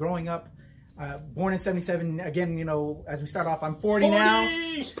 Growing up, born in 77, again, as we start off, I'm 40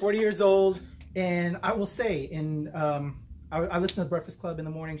 now, 40 years old. And I will say, I listen to the Breakfast Club in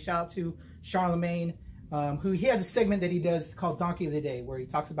the morning. Shout out to Charlemagne, who he has a segment that he does called Donkey of the Day, where he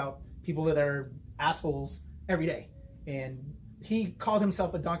talks about people that are assholes every day. And he called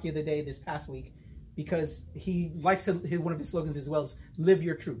himself a Donkey of the Day this past week because he likes to, one of his slogans as well is live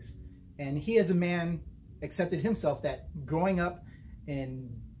your truth. And he as a man accepted himself that growing up and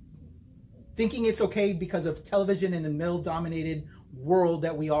thinking it's okay because of television and the male-dominated world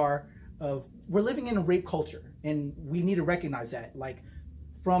that we are, we're living in a rape culture, and we need to recognize that. Like,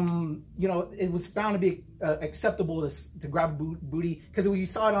 from, it was found to be acceptable to grab a booty because you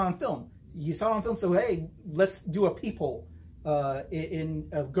saw it on film. You saw it on film, so hey, let's do a peephole in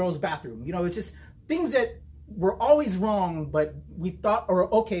a girl's bathroom. It's just things that were always wrong, but we thought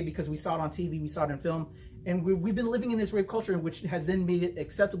are okay because we saw it on TV, we saw it in film. And we've been living in this rape culture, which has then made it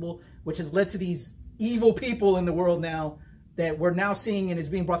acceptable, which has led to these evil people in the world now that we're now seeing and is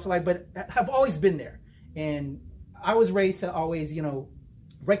being brought to light, but have always been there. And I was raised to always,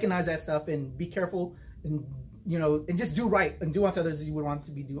 recognize that stuff and be careful and, and just do right and do unto others as you would want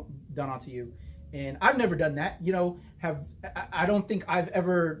to be done unto you. And I've never done that, I don't think I've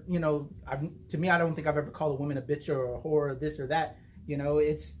ever, to me, I don't think I've ever called a woman a bitch or a whore or this or that,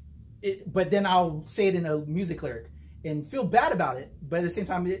 but then I'll say it in a music lyric and feel bad about it. But at the same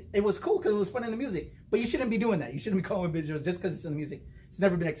time, it was cool because it was fun in the music. But you shouldn't be doing that. You shouldn't be calling bitches just because it's in the music. It's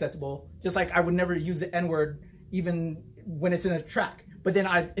never been acceptable. Just like I would never use the N-word even when it's in a track. But then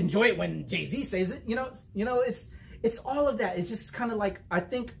I enjoy it when Jay-Z says it. It's all of that. It's just kind of like, I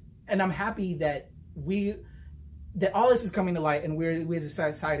think I'm happy that all this is coming to light, and we as a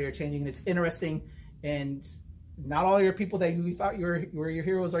society are changing. And it's interesting, and not all your people that you thought were your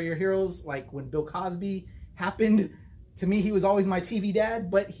heroes are your heroes. Like when Bill Cosby happened, to me, he was always my TV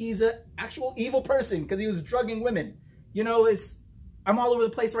dad, but he's an actual evil person because he was drugging women. You know, I'm all over the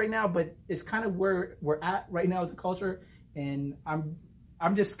place right now, but it's kind of where we're at right now as a culture, and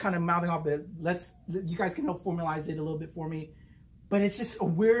I'm just kind of mouthing off it. You guys can help formalize it a little bit for me. But it's just a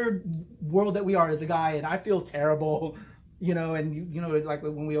weird world that we are as a guy, and I feel terrible, you know, and you know, like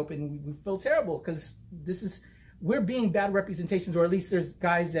when we open, we feel terrible because we're being bad representations, or at least there's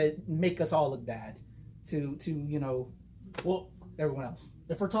guys that make us all look bad to you know, well, everyone else.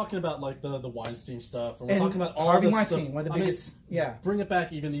 If we're talking about like the Weinstein stuff, and we're talking about all Harvey this Weinstein, stuff, one of the biggest, bring it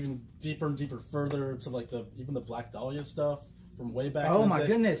back even deeper and deeper further to like even the Black Dahlia stuff from way back. Oh in the my day.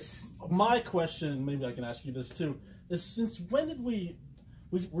 Goodness! My question, maybe I can ask you this too, is since when did we've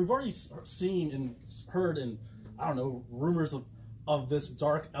already seen and heard and I don't know rumors of this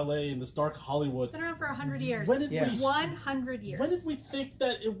dark LA and this dark Hollywood. It's been around for 100 years. When did 100 years. When did we think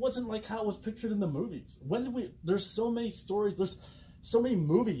that it wasn't like how it was pictured in the movies? When did we? There's so many stories. There's so many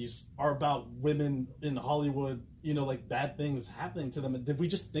movies are about women in Hollywood. You know, like bad things happening to them. Did we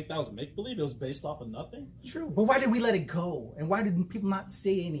just think that was make believe? It was based off of nothing. True, but why did we let it go? And why did people not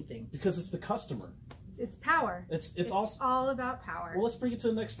say anything? Because it's the customer. It's power. It's all about power. Well, let's bring it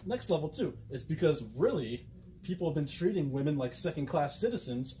to the next level too. It's because really people have been treating women like second-class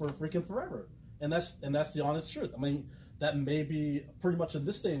citizens for freaking forever, and that's the honest truth. I mean, that may be pretty much in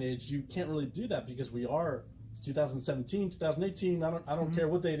this day and age. You can't really do that because it's 2017, 2018. I don't care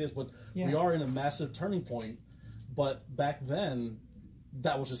what day it is, but we are in a massive turning point. But back then,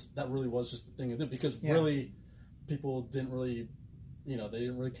 that really was just the thing to do because really people didn't really. You know, they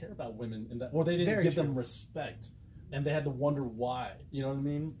didn't really care about women in that, or they didn't give them respect, and they had to wonder why. You know what I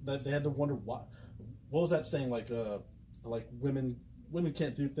mean? That they had to wonder why. What was that saying? Like women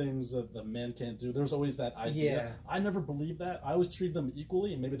can't do things that the men can't do. There was always that idea. Yeah. I never believed that. I always treated them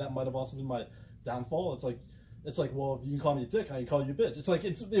equally, and maybe that might have also been my downfall. It's like, well, if you can call me a dick, I can call you a bitch. It's like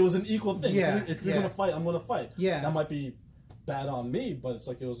it was an equal thing. Yeah. If you're gonna fight, I'm gonna fight. Yeah. That might be bad on me, but it's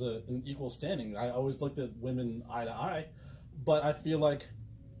like it was an equal standing. I always looked at women eye to eye. But I feel like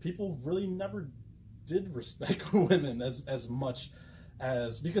people really never did respect women as much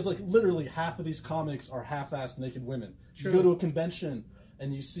as, because like literally half of these comics are half-assed naked women. True. You go to a convention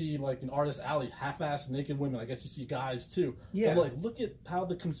and you see like an artist alley, half-assed naked women. I guess you see guys too. Yeah. But like look at how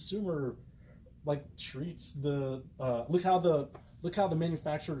the consumer like treats the look how the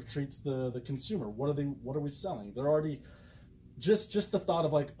manufacturer treats the consumer. What are we selling? They're already just the thought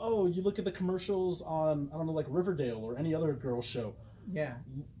of like, oh, you look at the commercials on, I don't know, like Riverdale or any other girl show. Yeah.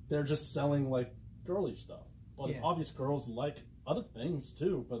 They're just selling like girly stuff. But it's obvious girls like other things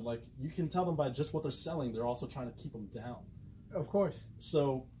too. But like you can tell them by just what they're selling, they're also trying to keep them down. Of course.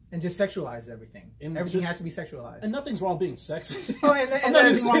 So. And just sexualize everything. Everything has to be sexualized. And nothing's wrong with being sexy. Oh, and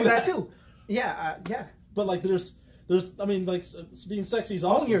nothing's wrong with that too. Yeah, yeah. But like there's I mean like being sexy is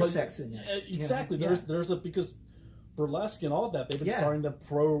awesome. Own your sexiness. Exactly. You know? There's a because burlesque and all of that, they've been starting the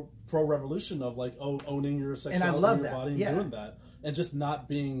pro revolution of like owning your sexuality, your body, and doing that, and just not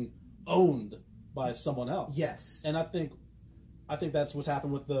being owned by someone else. Yes. And I think that's what's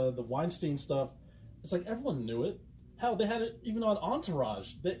happened with the Weinstein stuff. It's like everyone knew it. Hell, they had it even on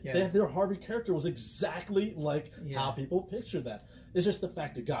Entourage. Their Harvey character was exactly like how people pictured that. It's just the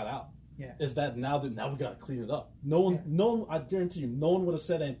fact it got out. Yeah. Is that now we gotta clean it up. No one, I guarantee you, no one would have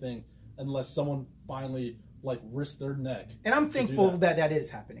said anything unless someone finally like risk their neck. And I'm thankful that is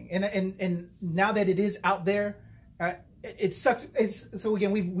happening. And now that it is out there, it sucks. So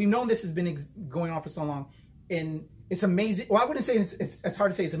again, we've known this has been going on for so long, and it's amazing. Well, I wouldn't say it's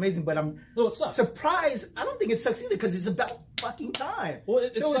hard to say it's amazing, but I'm surprised. I don't think it sucks either because it's about fucking time. Well,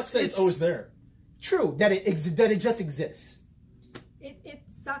 it sucks that it's always there. True that it just exists. It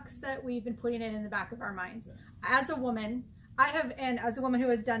sucks that we've been putting it in the back of our minds. As a woman, as a woman who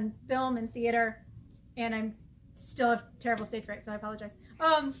has done film and theater. And I'm still have terrible stage fright, so I apologize.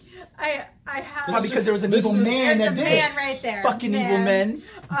 I have probably because there was an evil man that did man right there. Fucking evil men.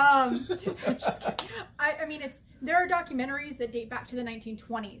 I mean, there are documentaries that date back to the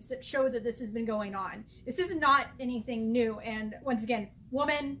 1920s that show that this has been going on. This is not anything new. And once again,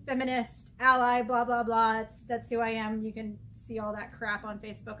 woman, feminist, ally, blah blah blah. That's who I am. You can see all that crap on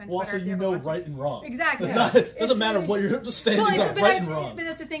Facebook and Twitter. Also, you know right and wrong. Exactly. It doesn't matter what your standings are, right and wrong. But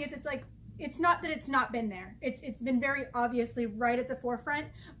that's the thing. It's like. it's not that it's not been there. It's been very obviously right at the forefront.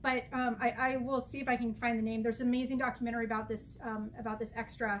 But I will see if I can find the name. There's an amazing documentary about this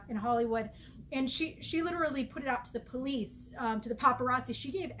extra in Hollywood, and she literally put it out to the police, to the paparazzi.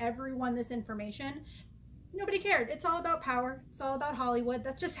 She gave everyone this information. Nobody cared. It's all about power. It's all about Hollywood.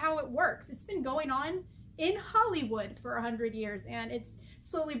 That's just how it works. It's been going on in Hollywood for 100 years, and it's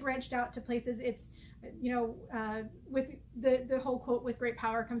slowly branched out to places. It's, you know, with the whole quote, with great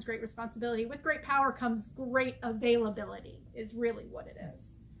power comes great responsibility. With great power comes great availability is really what it is.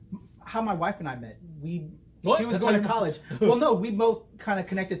 How my wife and I met. What? She was going to college. Well, no, we both kind of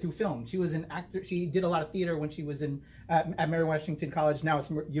connected through film. She was an actor. She did a lot of theater when she was at Mary Washington College. Now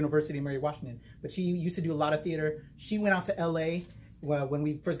it's University of Mary Washington. But she used to do a lot of theater. She went out to L.A. When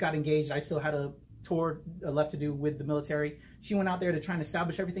we first got engaged. I still had a tour left to do with the military. She went out there to try and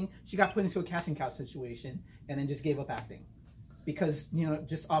establish everything. She got put into a casting couch situation and then just gave up acting because, you know,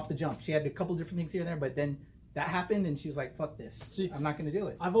 just off the jump. She had a couple different things here and there, but then that happened and she was like, fuck this. See, I'm not going to do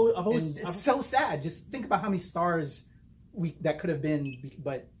it. I've always it's so sad. Just think about how many stars that could have been,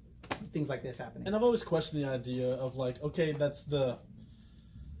 but things like this happening. And I've always questioned the idea of like, okay, it's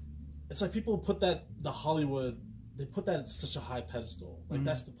like people put the Hollywood, they put that at such a high pedestal. Like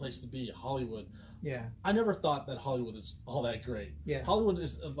that's the place to be, Hollywood. Yeah. I never thought that Hollywood is all that great. Yeah. Hollywood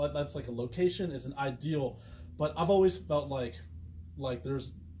that's like a location, is an ideal, but I've always felt like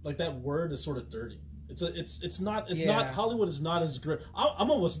there's like that word is sort of dirty. It's not Hollywood is not as great. I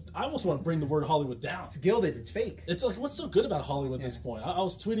almost want to bring the word Hollywood down. It's gilded. It's fake. It's like, what's so good about Hollywood at this point? I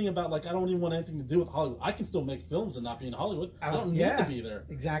was tweeting about like I don't even want anything to do with Hollywood. I can still make films and not be in Hollywood. I don't need to be there.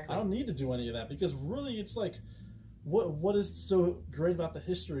 Exactly. I don't need to do any of that because really it's like what is so great about the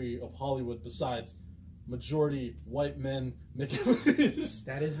history of Hollywood besides majority white men making movies?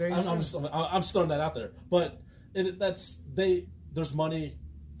 That is very true. I'm just throwing that out there. But there's money.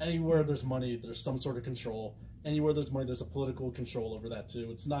 Anywhere there's money, there's some sort of control. Anywhere there's money, there's a political control over that too.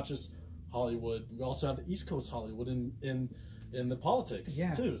 It's not just Hollywood. We also have the East Coast Hollywood in the politics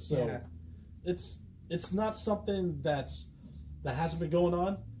too. So it's not something that hasn't been going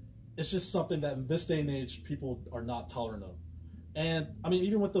on. It's just something that in this day and age people are not tolerant of. And I mean,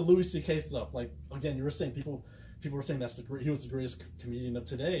 even with the Louis C.K. stuff, like again, you were saying people were saying he was the greatest comedian of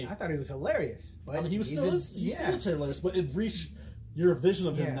today. I thought he was hilarious. But I mean, he still is hilarious, but it reached. Your vision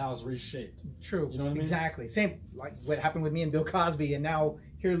of him now is reshaped. True. You know what I mean? Exactly. Same like what happened with me and Bill Cosby, and now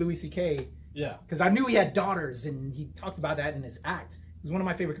here Louis C.K. Yeah. Because I knew he had daughters, and he talked about that in his act. He's one of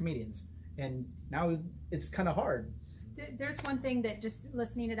my favorite comedians, and now it's kind of hard. There's one thing that, just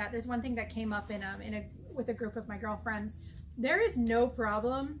listening to that, there's one thing that came up with a group of my girlfriends. There is no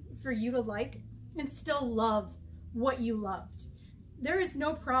problem for you to like and still love what you loved. There is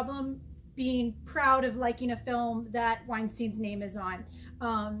no problem being proud of liking a film that Weinstein's name is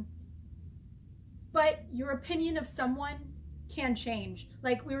on. But your opinion of someone can change.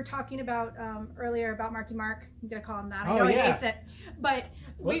 Like we were talking about earlier about Marky Mark. I'm gonna call him that. I know he hates it. But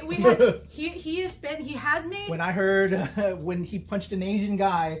he has made. When I heard when he punched an Asian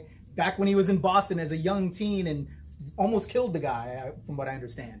guy back when he was in Boston as a young teen and almost killed the guy, from what I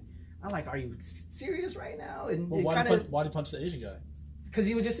understand. I'm like, are you serious right now? And why did he punch the Asian guy? Because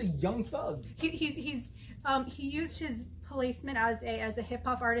he was just a young thug. He used his placement as a hip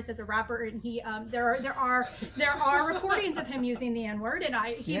hop artist, as a rapper, and there are recordings of him using the N-word, and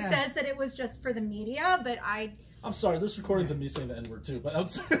he says that it was just for the media, but I'm sorry, there's recordings of me saying the N-word too, but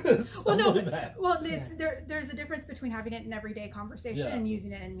there's a difference between having it in everyday conversation and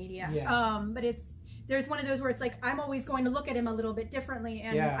using it in media. But there's one of those where it's like I'm always going to look at him a little bit differently,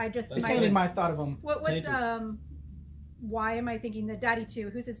 and that's my thought of him. Why am I thinking the Daddy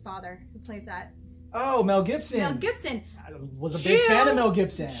 2? Who's his father? Who plays that? Oh, Mel Gibson. Mel Gibson. I was a big fan of Mel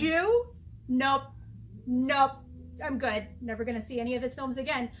Gibson. Jew? Nope. I'm good. Never gonna see any of his films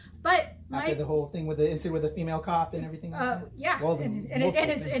again. But after the whole thing with the female cop and everything. Well, and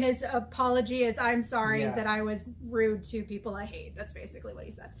his apology is, "I'm sorry that I was rude to people I hate." That's basically what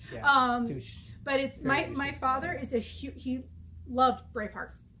he said. But it's my father is he loved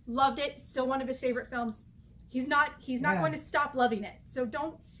Braveheart. Loved it. Still one of his favorite films. He's not going to stop loving it. So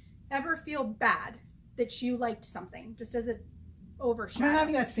don't ever feel bad that you liked something just as it overshadowed. I'm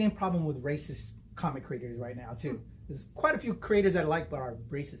having that same problem with racist comic creators right now too. There's quite a few creators that I like but are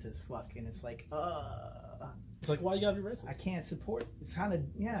racist as fuck, and it's like, it's like, why you gotta be racist? I can't support. It's kind of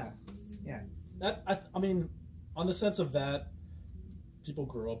I mean, on the sense of that, people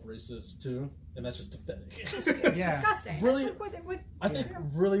grow up racist too, and that's just pathetic. It's disgusting. Really, I think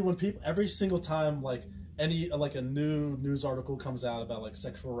really when people every single time like a new news article comes out about like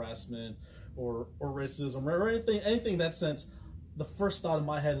sexual harassment or racism or anything in that sense, the first thought in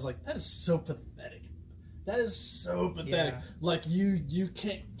my head is like, that is so pathetic. That is so pathetic. Yeah. Like you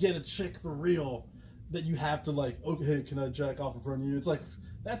can't get a chick for real that you have to like, okay, hey, can I jack off in front of you? It's like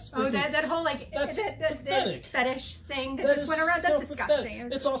that's freaking, that whole like that fetish thing that just went around. So that's disgusting.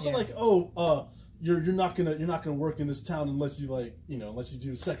 It's also like, you're not gonna work in this town unless you like, unless you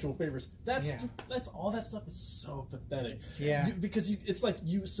do sexual favors. That's all that stuff is so pathetic. Yeah. Because it's like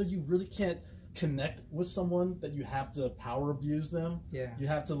you really can't connect with someone that you have to power abuse them. Yeah. You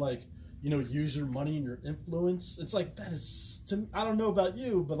have to like, use your money and your influence. It's like that is I don't know about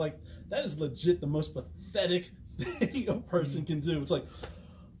you, but like that is legit the most pathetic thing a person can do. It's like,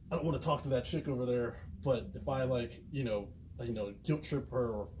 I don't want to talk to that chick over there, but if I like, guilt trip her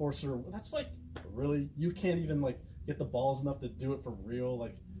or force her, that's like, really, you can't even like get the balls enough to do it for real.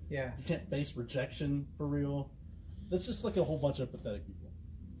 Like, you can't face rejection for real. That's just like a whole bunch of pathetic people.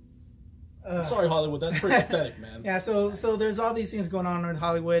 Sorry, Hollywood, that's pretty pathetic, man. Yeah, so there's all these things going on in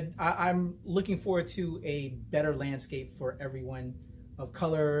Hollywood. I'm looking forward to a better landscape for everyone of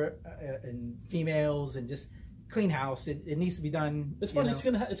color and females, and just clean house. It needs to be done. It's funny. It's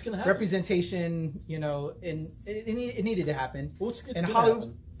gonna happen. Representation, and it needed to happen. Well, it's and gonna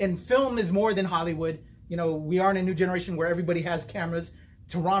happen. And film is more than Hollywood. We are in a new generation where everybody has cameras.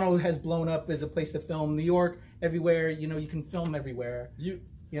 Toronto has blown up as a place to film. New York, everywhere. You can film everywhere.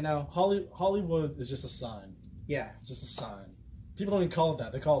 Hollywood is just a sign. Yeah, it's just a sign. People don't even call it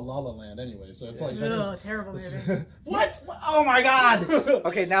that. They call it La La Land anyway. So it's like terrible movie. What? Oh my God.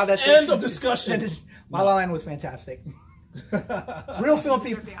 Okay, now that's end of discussion. La La Land was fantastic. Real film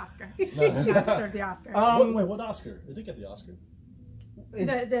people. Deserved the Oscar. Deserved the Oscar. Wait, what Oscar? It did get the Oscar.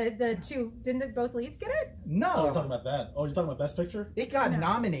 The two, didn't both leads get it? No. Oh, you're talking about that. Oh, you're talking about Best Picture? It got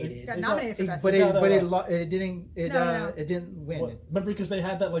nominated. It got nominated for Best Picture. But it didn't. It didn't win. What? Remember, because they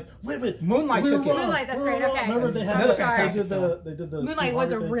had that like wait. Moonlight took it. Moonlight, that's right. Okay. Remember they had another fantastic fantastic they did the Moonlight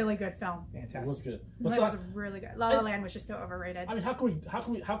was a really good film. Fantastic. It was good. Moonlight was really good. La La Land was just so overrated. I mean, how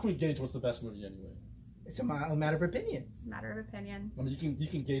can we gauge what's the best movie anyway? It's a matter of opinion. It's a matter of opinion. I mean, you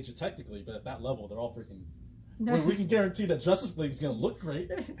can gauge it technically, but at that level, they're all freaking. No. We can guarantee that Justice League is going to look great.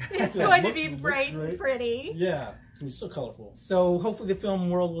 It's going to be bright and pretty. Yeah, it's going to be so colorful. So hopefully the film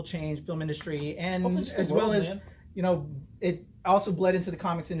world will change, film industry, and as well as, it also bled into the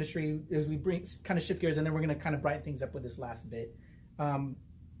comics industry as we kind of shift gears, and then we're going to kind of brighten things up with this last bit.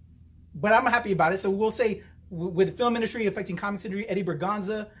 But I'm happy about it. So we'll say with the film industry affecting comics industry, Eddie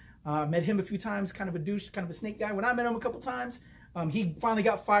Berganza, met him a few times, kind of a douche, kind of a snake guy. When I met him a couple times, he finally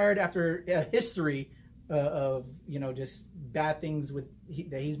got fired after a history of just bad things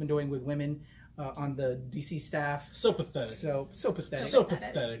that he's been doing with women on the DC staff. So pathetic. So pathetic. So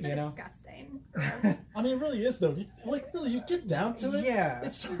pathetic. Disgusting. I mean, it really is though. You get down to it. Yeah.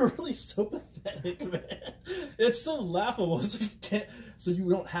 It's really so pathetic, man. It's so laughable. So you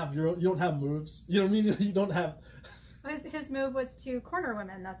don't have moves. You know what I mean? You don't have. His move was to corner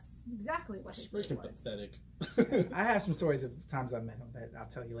women. That's exactly what his move was. Pathetic. I have some stories of times I've met him that I'll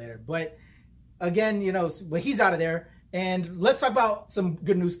tell you later. But again, he's out of there. And let's talk about some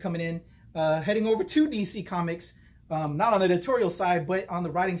good news coming in. Heading over to DC Comics, not on the editorial side, but on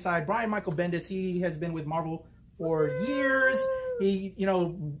the writing side. Brian Michael Bendis, he has been with Marvel for years. He,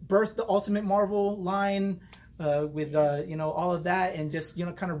 birthed the Ultimate Marvel line with, all of that, and just,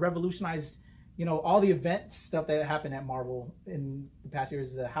 kind of revolutionized, all the event stuff that happened at Marvel in the past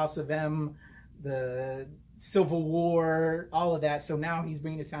years, the House of M, the Civil War, all of that. So now he's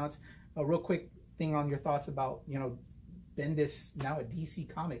bringing his talents. A real quick thing on your thoughts about, Bendis now at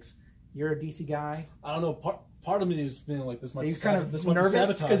DC Comics. You're a DC guy. I don't know. Part of me is feeling like this might he's be kind of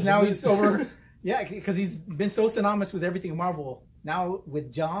nervous because now he's over. Yeah, because he's been so synonymous with everything Marvel. Now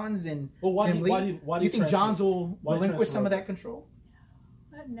with Johns and Jim Lee, do you think Johns will relinquish some of that control?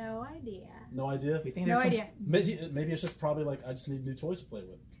 I have no idea. No idea? You think no idea. Maybe it's just probably like I just need new toys to play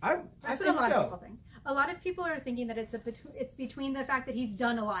with. That's what a lot of people think. A lot of people are thinking that it's between the fact that he's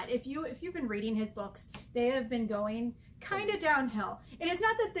done a lot. If you've been reading his books, they have been going kind of downhill. And it's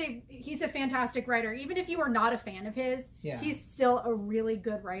not that he's a fantastic writer. Even if you are not a fan of his, he's still a really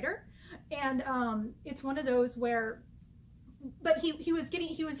good writer. And it's one of those where, but he was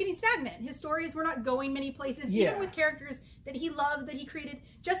getting stagnant. His stories were not going many places, even with characters that he loved, that he created.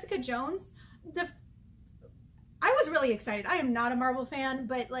 Jessica Jones, I was really excited. I am not a Marvel fan,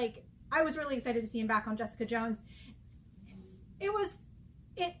 but I was really excited to see him back on Jessica Jones. It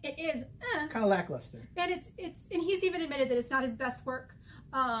is kind of lackluster, and and he's even admitted that it's not his best work.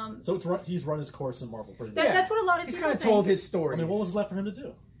 So he's run his course in Marvel pretty much. That's what a lot of people think. He's kind of told his story. I mean, what was left for him to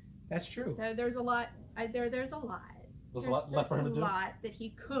do? That's true. There's a lot. There's a lot. There's a lot left for him to do. A lot that he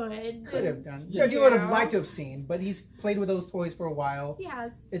could have done. Yeah. You would have liked to have seen, but he's played with those toys for a while. He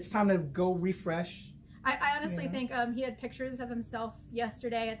has. It's time to go refresh. I honestly think he had pictures of himself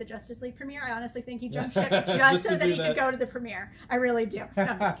yesterday at the Justice League premiere. I honestly think he jumped ship just so that he could go to the premiere. I really do. No,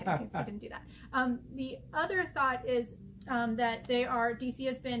 I'm just kidding. He didn't do that. The other thought is that DC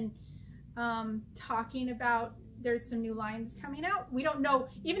has been talking about, there's some new lines coming out. We don't know,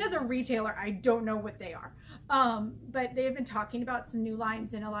 even as a retailer, I don't know what they are. But they've been talking about some new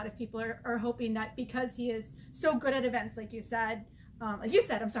lines, and a lot of people are hoping that because he is so good at events, like you said,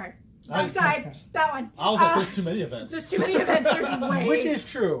 I'm sorry. Wrong side, that one. I was like, there's too many events. There's too many events. There's way Which is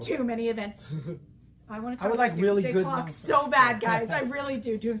true. Too many events. I want to talk I would about like really Doomsday good Clock ones. so bad, guys. I really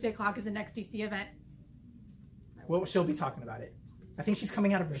do. Doomsday Clock is the next DC event. Well, she'll be talking about it. I think she's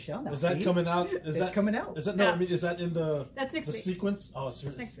coming out of Rochelle now. Is that coming out? It's coming out. Is that No. I mean, is that in the That's next week. sequence? Oh, it's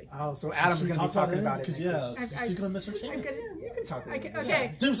Next week. Oh, so Adam's going to be talking about it. Because she's gonna miss her chance. You can talk about it.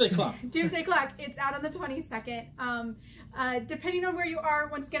 Okay. Doomsday Clock. Doomsday Clock. It's out on the 22nd. Depending on where you are,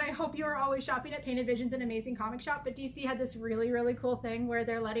 once again, I hope you are always shopping at Painted Vision's an amazing comic shop. But DC had this really, really cool thing where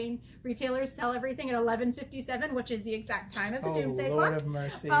they're letting retailers sell everything at 11:57, which is the exact time of the Doomsday Lord Clock. of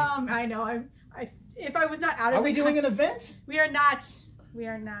mercy. I know. If I was not out of Are we doing an event? We are not. We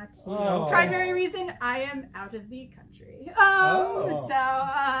are not. Oh. Primary reason, I am out of the country. So,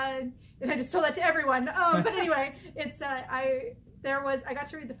 and I just told that to everyone. But anyway, it's I got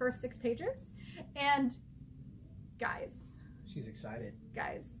to read the first 6 pages, and guys. She's excited.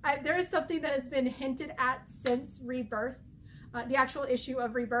 Guys, there is something that has been hinted at since Rebirth, the actual issue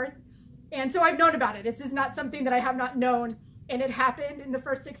of Rebirth, and so I've known about it. This is not something that I have not known, and it happened in the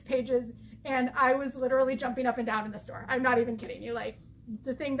first 6 pages, and I was literally jumping up and down in the store. I'm not even kidding you. Like,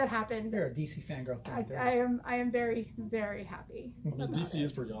 the thing that happened. You're a DC fangirl. I am very, very happy. I mean, DC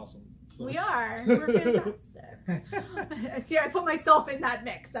is pretty awesome. So we are. We're fantastic. See, I put myself in that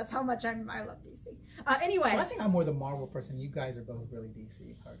mix. That's how much I love DC. Anyway. Well, I think I'm more the Marvel person. You guys are both really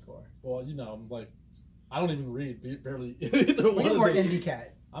DC hardcore. Well, you know, like, I don't even read barely either one. You're more of indie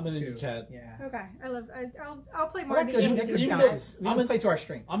cat. I'm an indie cat. Yeah. Okay. I'll play more indie. We play to our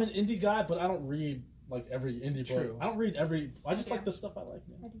strengths. I'm an indie guy, but I don't read like every indie book. I don't read every. I just like the stuff I like.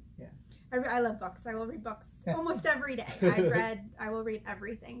 Man. Yeah. I love books. I will read books almost every day. I will read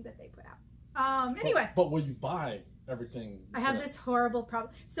everything that they put out. Anyway. But will you buy everything? I have this horrible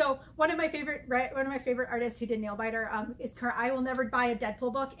problem. So one of my favorite artists who did Nailbiter is I will never buy a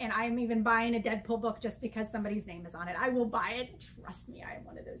Deadpool book, and I'm even buying a Deadpool book just because somebody's name is on it. I will buy it. Trust me, I am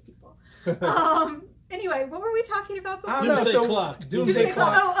one of those people. Anyway, what were we talking about before? Doomsday Clock. Doomsday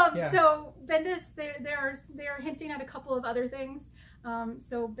Clock. So Bendis, they are hinting at a couple of other things.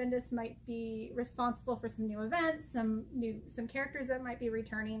 So Bendis might be responsible for some new events, some characters that might be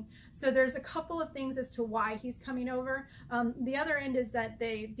returning. So there's a couple of things as to why he's coming over. The other end is that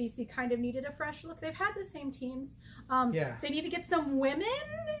DC kind of needed a fresh look. They've had the same teams. They need to get some women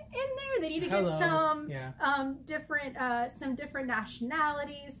in there. They need to get some different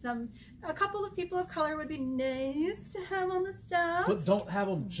nationalities. A couple of people of color would be nice to have on the staff. But don't have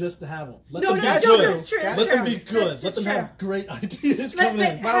them just to have them. Let them be good. That's true. Let them be good. Let them have great ideas coming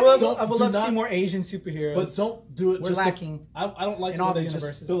in. I would love to see more Asian superheroes. But don't do it. We're lacking. I don't like in all the they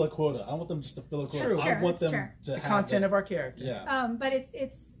universes. just fill a quota. I don't want them just to fill a quota. True. I want them to the have content of our character. Yeah. But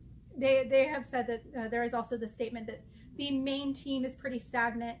they have said that there is also the statement that the main team is pretty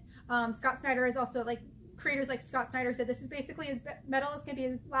stagnant. Scott Snyder is also creators like Scott Snyder said this is basically as metal as can be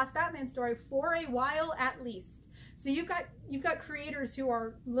his last Batman story for a while at least. So you've got creators who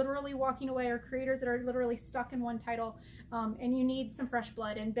are literally walking away, or creators that are literally stuck in one title, and you need some fresh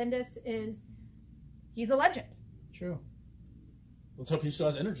blood. And Bendis he's a legend. True. Let's hope he still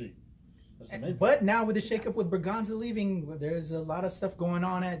has energy. That's the main but now with the shakeup with Berganza leaving, there's a lot of stuff going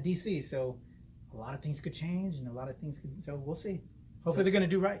on at DC. So a lot of things could change, and a lot of things could. So we'll see. Hopefully they're going to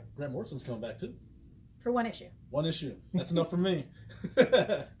do right. Grant Morrison's coming back too. For one issue. One issue. That's enough for me. All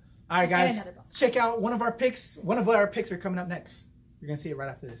right, guys. Check out one of our picks. One of our picks are coming up next. You're going to see it right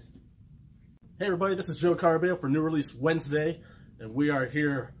after this. Hey, everybody. This is Joe Carabeo for New Release Wednesday. And we are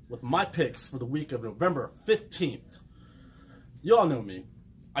here with my picks for the week of November 15th. You all know me.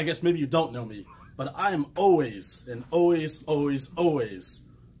 I guess maybe you don't know me. But I am always and always, always, always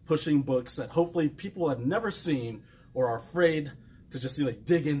pushing books that hopefully people have never seen or are afraid to just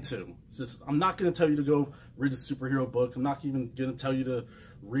dig into. I'm not going to tell you to go read a superhero book. I'm not even going to tell you to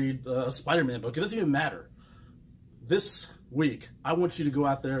read a Spider-Man book. It doesn't even matter. This week, I want you to go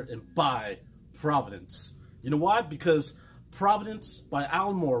out there and buy Providence. You know why? Because Providence by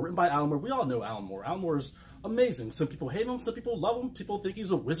Alan Moore, written by Alan Moore. We all know Alan Moore. Alan Moore is amazing. Some people hate him. Some people love him. People think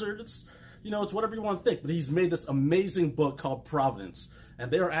he's a wizard. you know, it's whatever you want to think. But he's made this amazing book called Providence,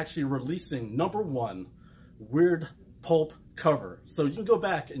 and they are actually releasing #1 weird pulp cover. So you can go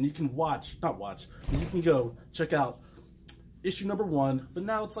back and you can you can go check out issue #1, but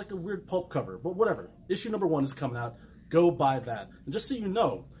now it's like a weird pulp cover. But whatever, issue #1 is coming out. Go buy that. And just so you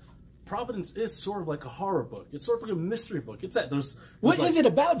know, Providence is sort of like a horror book. It's sort of like a mystery book. It's that what is it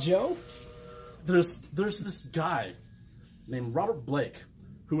about, Joe? There's this guy named Robert Blake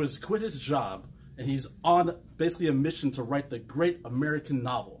who has quit his job, and he's on basically a mission to write the great American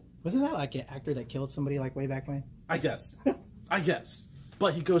novel. Wasn't that like an actor that killed somebody like way back when? I guess.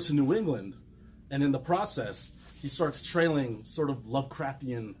 But he goes to New England, and in the process, he starts trailing sort of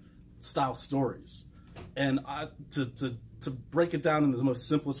Lovecraftian style stories. And to break it down in the most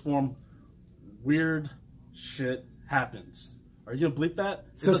simplest form, weird shit happens. Are you gonna bleep that?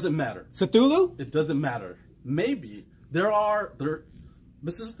 It doesn't matter. Cthulhu? It doesn't matter. Maybe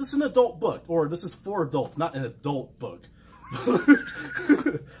this is an adult book, or this is for adults, not an adult book.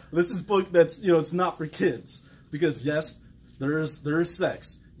 This is a book that's, you know, it's not for kids, because yes, there is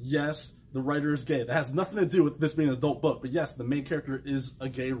sex. Yes, the writer is gay. That has nothing to do with this being an adult book. But yes, the main character is a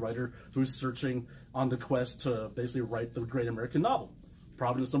gay writer who's searching on the quest to basically write the great American novel.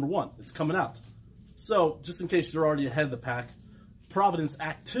 Providence #1. It's coming out. So just in case you're already ahead of the pack, Providence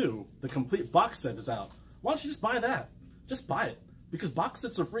Act 2, the complete box set, is out. Why don't you just buy that? Just buy it, because box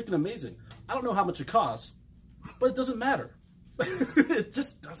sets are freaking amazing. I don't know how much it costs, but it doesn't matter. It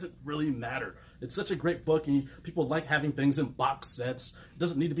just doesn't really matter. It's such a great book, and people like having things in box sets. It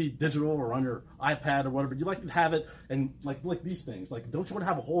doesn't need to be digital or on your iPad or whatever. You like to have it, and like these things. Like, don't you want to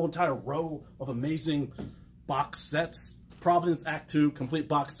have a whole entire row of amazing box sets? Providence Act 2, complete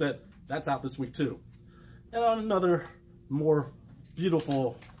box set. That's out this week too. And on another more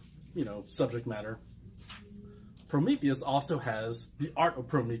beautiful, you know, subject matter, Prometheus also has The Art of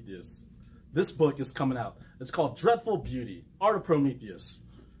Prometheus. This book is coming out. It's called Dreadful Beauty, Art of Prometheus.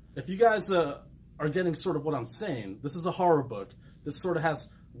 If you guys are getting sort of what I'm saying, this is a horror book. This sort of has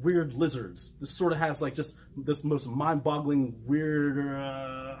weird lizards. This sort of has like just this most mind-boggling weird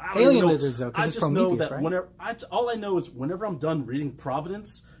alien lizards, though. I just know that right? whenever all I know is whenever I'm done reading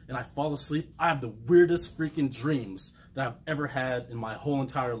Providence and I fall asleep, I have the weirdest freaking dreams that I've ever had in my whole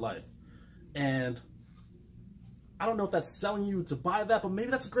entire life. And I don't know if that's selling you to buy that, but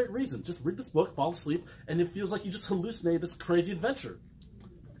maybe that's a great reason. Just read this book, fall asleep, and it feels like you just hallucinated this crazy adventure.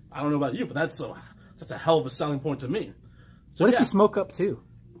 I don't know about you, but that's a hell of a selling point to me. So, what if you smoke up too?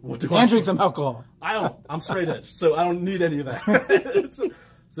 And drink some alcohol? I don't. I'm straight edge, so I don't need any of that.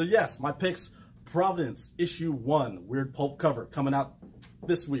 So yes, my picks: Providence issue 1, weird pulp cover, coming out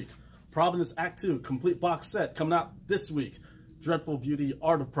this week. Providence Act 2, complete box set, coming out this week. Dreadful Beauty,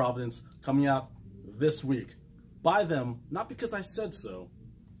 Art of Providence, coming out this week. Buy them, not because I said so,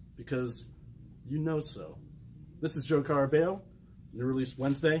 because you know so. This is Joe Carabeo, new release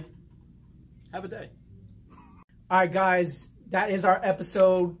Wednesday. Have a day. All right, guys, that is our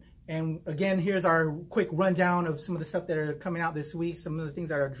episode. And again, here's our quick rundown of some of the stuff that are coming out this week, some of the things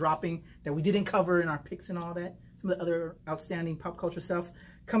that are dropping that we didn't cover in our picks and all that, some of the other outstanding pop culture stuff.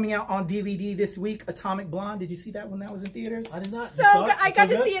 Coming out on DVD this week, Atomic Blonde. Did you see that when that was in theaters? I did not. So I got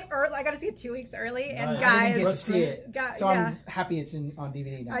to see it early. I got to see it 2 weeks early, and guys, I didn't get to see it. So yeah. I'm happy it's on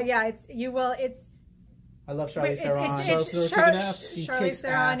DVD now. Yeah, you will. I love Charlize Theron. Charlize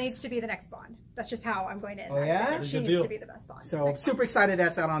Theron needs to be the next Bond. That's just how I'm going to end. Oh yeah, she needs to be the best Bond. So super excited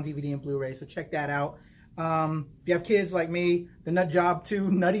that's out on DVD and Blu-ray. So check that out. If you have kids like me, The Nut Job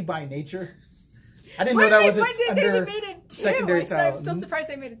 2, Nutty by Nature. I didn't know that was under secondary title. I'm still surprised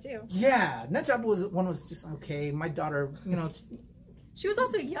they made it too. Yeah, Nut Job was just okay. My daughter, you know, she was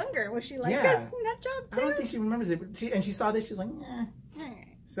also younger. Was she like this Nut Job too? I don't think she remembers it. But she saw this. She was like, eh.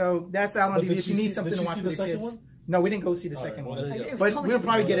 So that's out on DVD. If you need something to watch with your kids. No, we didn't go see the second one, but we'll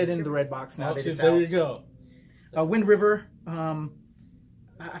probably get it in the Redbox now. There you go. Wind River.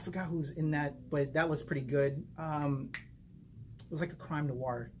 I forgot who's in that, but that looks pretty good. It was like a crime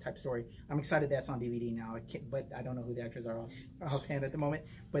noir type story. I'm excited that's on DVD now, but I don't know who the actors are offhand at the moment.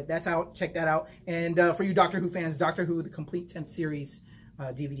 But that's out. Check that out. And for you Doctor Who fans, Doctor Who, the complete 10th series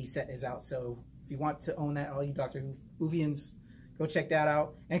DVD set is out. So if you want to own that, all you Doctor Who Whovians, go check that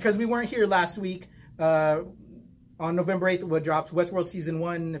out. And because we weren't here last week, on November 8th, we dropped Westworld Season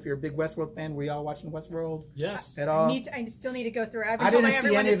 1. If you're a big Westworld fan, were y'all watching Westworld? Yes. At all? I still need to go through it. I didn't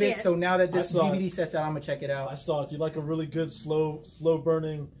see any of it, so now that this DVD set's out, I'm going to check it out. I saw it. If you like a really good,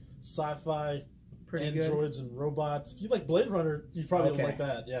 slow-burning sci-fi androids and robots. If you like Blade Runner, you probably like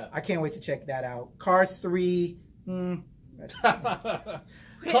that. Yeah. I can't wait to check that out. Cars 3.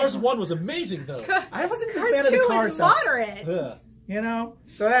 Cars 1 was amazing, though. I wasn't a fan of the car stuff. Moderate. Yeah. You know,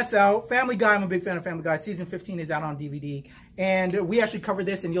 so that's out. Family Guy, I'm a big fan of Family Guy. Season 15 is out on DVD. And we actually covered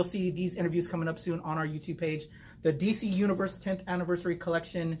this, and you'll see these interviews coming up soon on our YouTube page. The DC Universe 10th Anniversary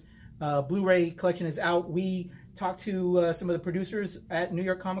Collection, Blu-ray collection is out. We talked to some of the producers at New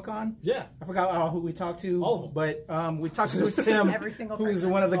York Comic Con. Yeah. I forgot who we talked to. All of them. But we talked to Bruce Timm, Every single who is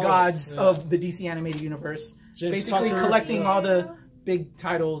person. one of the gods of the DC animated universe. James Basically Tucker. collecting all the big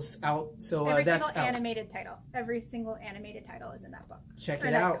titles out. So Every that's single out. animated title. Every single animated title is in that book. Check or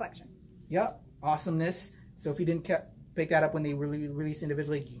it that out. collection. Yep. Awesomeness. So if you didn't pick that up when they release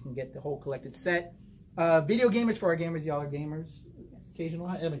individually, you can get the whole collected set. Video gamers for our gamers. Y'all are gamers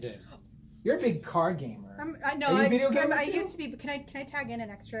occasionally. I am a gamer. You're a big card gamer. I know. Are you a video gamer I too? used to be, but can I tag in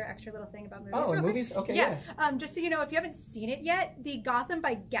an extra little thing about movies? Oh, real quick? movies? Okay, yeah. Just so you know, if you haven't seen it yet, the Gotham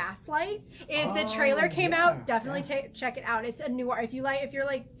by Gaslight is the Oh, trailer came yeah, out. Definitely check it out. It's a noir. If you're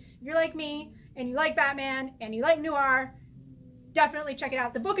like me and you like Batman and you like noir, definitely check it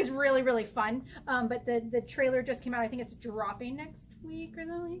out. The book is really, really fun. But the trailer just came out. I think it's dropping next week or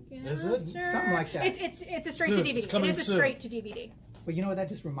the weekend. Is it? Something like that. It's a straight Soon. to DVD. It's coming It is a soon. straight to DVD. But you know what that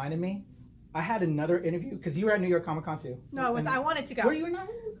just reminded me? I had another interview because you were at New York Comic Con too. No, And- I wanted to go. Were you not?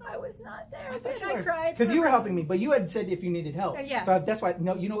 I was not there. I thought you I were. cried. Because you were helping me, but you had said if you needed help. Yes. So that's why.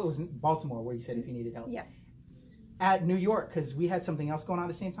 No, you know it was in Baltimore where you said if you needed help. Yes. At New York, because we had something else going on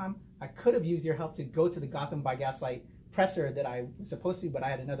at the same time. I could have used your help to go to the Gotham by Gaslight presser that I was supposed to, but I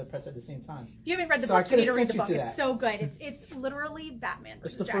had another presser at the same time. If you haven't read the So I book, you need to could've read the sent you book. to It's that. so good. It's literally Batman.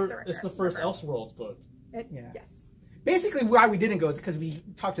 It's versus the Jack first. Ripper. It's the first Elseworlds book. Yeah. Yes. Basically, why we didn't go is because we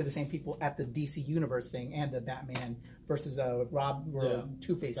talked to the same people at the DC Universe thing and the Batman versus Rob or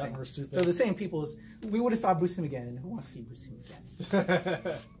Two-Face thing. Batman versus Two-Face. So the same people. We would have saw Bruce Timm again, and who wants to see Bruce Timm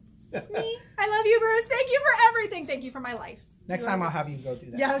again? Me. I love you, Bruce. Thank you for everything. Thank you for my life. Next time I'll have you go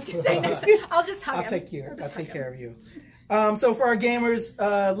do that. Yeah, I was gonna say next time. I'll just hug I'll him. take care. I'll I'll just take hug care him. of you. So for our gamers,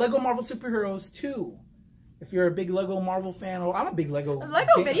 Lego Marvel Superheroes 2. If you're a big Lego Marvel fan, or I'm a big Lego.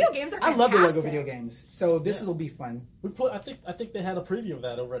 Video games are I love the Lego fantastic. video games. So this will be fun. I think they had a preview of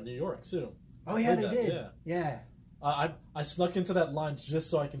that over at New York too. Oh yeah, they that, did. Yeah. I snuck into that line just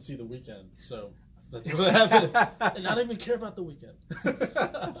so I can see the weekend. So that's what happened. And I don't even care about the weekend. Just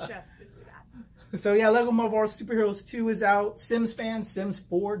to see that. So yeah, Lego Marvel Superheroes 2 is out. Sims fans, Sims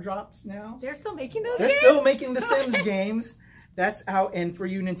 4 drops now. They're still making those They're games? still making the Sims games. That's out. And for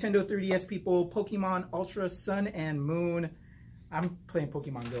you Nintendo 3DS people, Pokemon Ultra Sun and Moon. I'm playing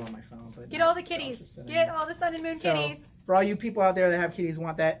Pokemon Go on my phone. But Get all the kitties. Get all the Sun and Moon kitties. For all you people out there that have kitties,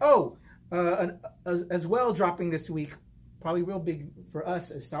 want that. Oh, as well dropping this week, probably real big for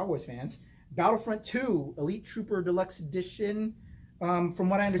us as Star Wars fans, Battlefront 2 Elite Trooper Deluxe Edition. From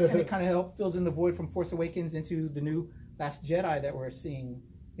what I understand, it kind of fills in the void from Force Awakens into the new Last Jedi that we're seeing,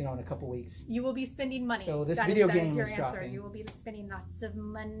 in a couple weeks. You will be spending money. So this That video is game your is answer. dropping. You will be spending lots of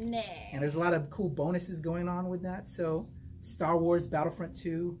money. And there's a lot of cool bonuses going on with that. So Star Wars Battlefront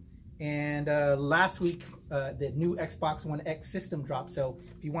 2. And last week, the new Xbox One X system dropped. So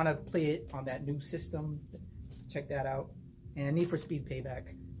if you want to play it on that new system, check that out. And Need for Speed Payback.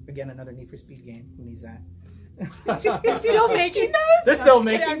 Again, another Need for Speed game. Who needs that? They're still making those? They're still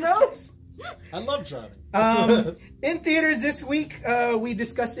making those? I love driving. In theaters this week, we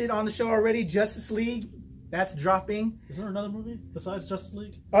discussed it on the show already. Justice League, that's dropping. Is there another movie besides Justice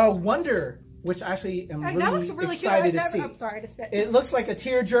League? Wonder, which actually am That looks really excited cute. to see. I'm sorry to spit. It looks like a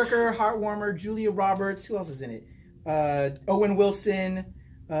tearjerker, heartwarmer. Julia Roberts, who else is in it? Owen Wilson,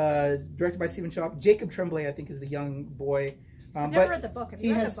 directed by Stephen Shaw. Jacob Tremblay, I think, is the young boy. I've never read the book. Have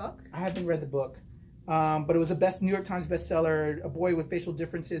you read the book? I haven't read the book. But it was a New York Times bestseller. A boy with facial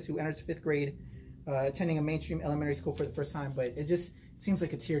differences who enters 5th grade, attending a mainstream elementary school for the first time. But it just seems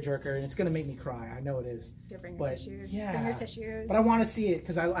like a tearjerker, and it's going to make me cry. I know it is. Bring your tissues. Yeah. Bring your tissues. But I want to see it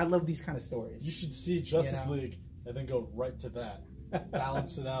because I love these kind of stories. You should see Justice League and then go right to that.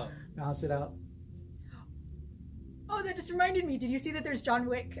 Balance it out. Balance it out. Oh, that just reminded me. Did you see that there's John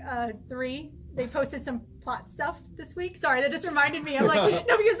Wick 3? They posted some plot stuff this week. Sorry, that just reminded me. I'm like,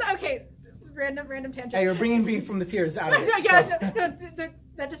 no, because, okay, random tangent. Hey, you're bringing me from the tears out of it. Yes, no,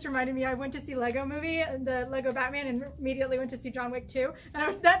 that just reminded me. I went to see Lego Movie, the Lego Batman, and immediately went to see John Wick 2.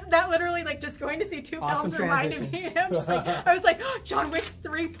 And that literally, like, just going to see two Awesome films reminded me. I was like, oh, John Wick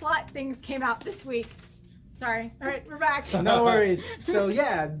 3 plot things came out this week. Sorry. All right, we're back. No worries. So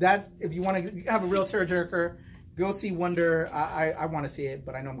yeah, that's if you want to have a real tearjerker, go see Wonder. I want to see it,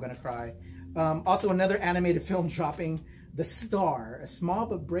 but I know I'm gonna cry. Also, another animated film dropping, The Star, a small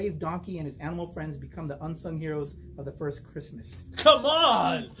but brave donkey and his animal friends become the unsung heroes of the first Christmas. Come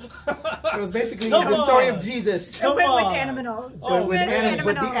on! So it was basically the story of Jesus. With animals. With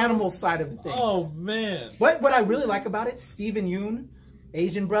the animal side of the thing. Oh, man. What I really like about it, Steven Yeun,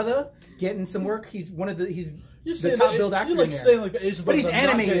 Asian brother, getting some work. He's the top billed actor. You're like saying like the Asian brothers but he's are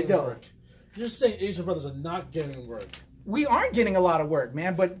animated not getting though. Work. You're saying Asian brothers are not getting work. We aren't getting a lot of work,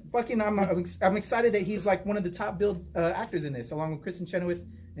 man. But fucking, I'm excited that he's like one of the top billed actors in this, along with Kristen Chenoweth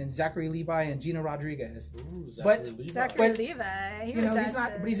and Zachary Levi and Gina Rodriguez. Ooh, Zachary Levi. He's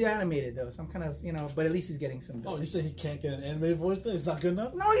not. But he's animated though, so I'm kind of But at least he's getting some. Oh, you say he can't get an animated voice? Then he's not good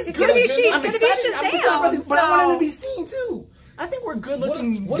enough. No, he's gonna be. She's gonna be Shazam. But I want him to be seen too. I think we're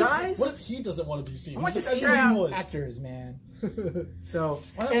good-looking guys. What if he doesn't want to be seen? I want to see actors, man. So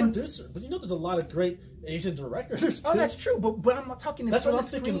producer, but there's a lot of great Asian directors. Oh, that's true. But I'm not talking. That's what I'm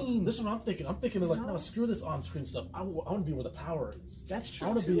thinking. This is what I'm thinking. I'm thinking like, no, screw this on-screen stuff. I want to be where the power is. That's true.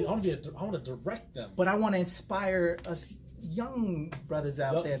 I want to direct them. But I want to inspire us young brothers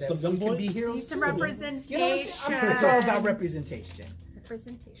out there that can be heroes. Some representation. It's all about representation.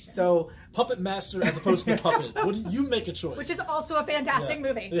 So, Puppet Master as opposed to the puppet. You make a choice. Which is also a fantastic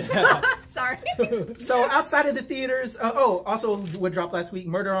movie. Yeah. Sorry. So outside of the theaters, also what dropped last week,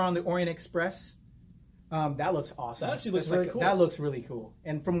 Murder on the Orient Express. That looks awesome. That actually looks very cool. That looks really cool.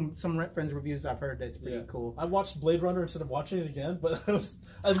 And from some friends' reviews, I've heard that's pretty cool. I watched Blade Runner instead of watching it again, but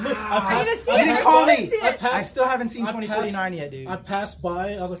I still haven't seen 2049 yet, dude. I passed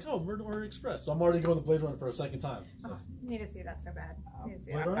by. I was like, oh, Murder on the Orient Express. So I'm already going to Blade Runner for a second time. So. Need to see that so bad.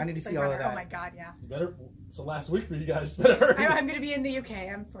 I need to see all of that. Oh my god, yeah. You better. It's the last week for you guys. Better hurry. I'm going to be in the UK,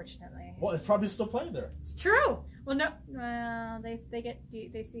 unfortunately. Well, it's probably still playing there. It's true. Well, no. They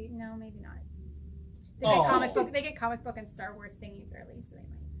see. No, maybe not. They get comic book and Star Wars thingies early, so they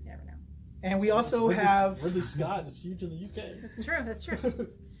might. You never know. And we also have Ridley Scott. It's huge in the UK. That's true.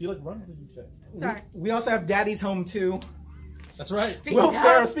 He runs the UK. Sorry. We also have Daddy's Home 2. That's right.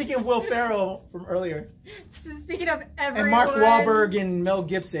 Speaking of Will Ferrell from earlier. So speaking of everyone. And Mark Wahlberg and Mel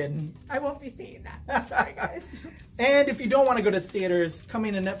Gibson. I won't be seeing that. I'm sorry, guys. And if you don't want to go to theaters,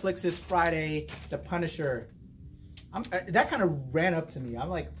 coming to Netflix this Friday, The Punisher. That kind of ran up to me. I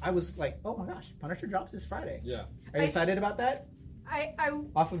was like, oh my gosh, Punisher drops this Friday. Yeah. Are you excited about that?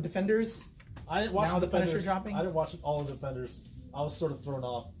 Off of Defenders? I didn't watch the Punisher dropping? I didn't watch all of Defenders. I was sort of thrown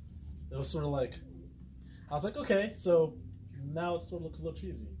off. It was sort of like, I was like, okay, so now it sort of looks a little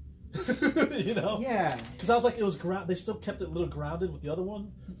cheesy. Yeah. Because I was like, it was they still kept it a little grounded with the other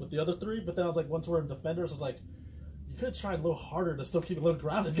one, with the other three, but then I was like, once we're in Defenders, I was like, you could have tried a little harder to still keep it a little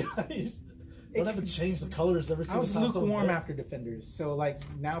grounded, guys. Don't have to change the colors every single time. I was lukewarm after Defenders, so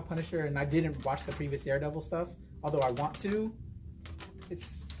now Punisher, and I didn't watch the previous Daredevil stuff, although I want to. I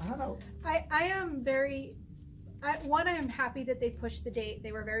don't know. I am very. I am happy that they pushed the date.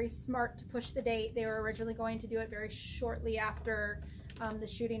 They were very smart to push the date. They were originally going to do it very shortly after the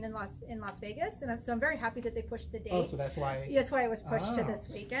shooting in Las Vegas, and so I'm very happy that they pushed the date. Oh, so that's why. That's why it was pushed to this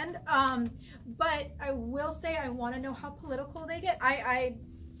weekend. But I will say I want to know how political they get.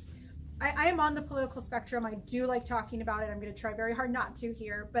 I am on the political spectrum. I do like talking about it. I'm going to try very hard not to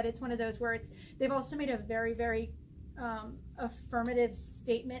here, but it's one of those where they've also made a very, very affirmative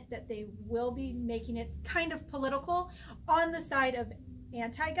statement that they will be making it kind of political on the side of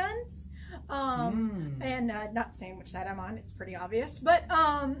anti-guns. And not saying which side I'm on, it's pretty obvious, but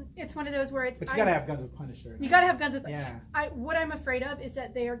it's one of those where But you gotta have guns with Punisher. You gotta have guns with. Yeah. What I'm afraid of is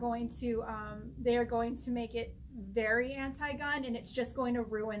that they are going to make it very anti-gun, and it's just going to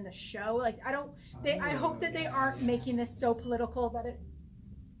ruin the show. I hope that they aren't making this so political that it.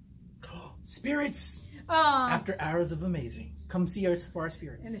 Spirits. After Hours of Amazing, come see us for our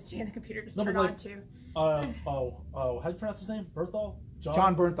spirits. And the computer just turned on too. How do you pronounce his name? Berthal?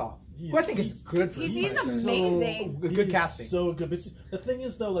 John Bernthal. Who I think is good for He's amazing. Good casting. So good. But the thing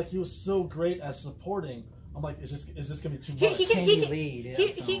is, though, he was so great as supporting. I'm like, is this gonna be too much? He can lead.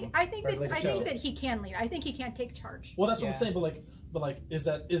 I think that he can lead. I think he can't take charge. Well, that's what I'm saying. But is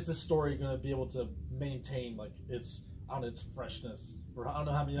the story gonna be able to maintain its freshness? For I don't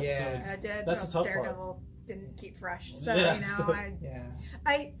know how many episodes. That's the tough Daredevil part. Didn't keep fresh, so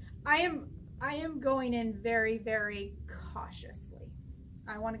I am going in very, very cautiously.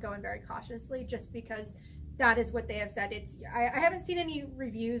 I want to go in very cautiously, just because that is what they have said. I haven't seen any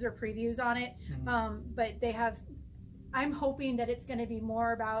reviews or previews on it, but they have. I'm hoping that it's going to be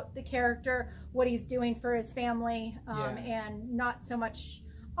more about the character, what he's doing for his family, and not so much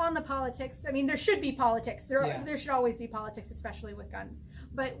on the politics. I mean, there should be politics. There should always be politics, especially with guns.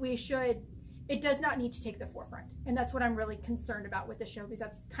 But we should. it does not need to take the forefront. And that's what I'm really concerned about with the show, because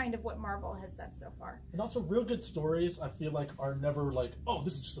that's kind of what Marvel has said so far. And also, real good stories, I feel like, are never like, oh,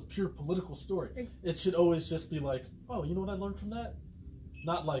 this is just a pure political story. It should always just be like, oh, you know what I learned from that?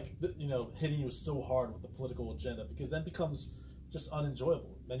 Not like, you know, hitting you so hard with the political agenda, because then it becomes just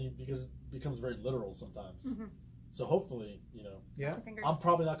unenjoyable. Then because it becomes very literal sometimes. Mm-hmm. So hopefully, you know, I'm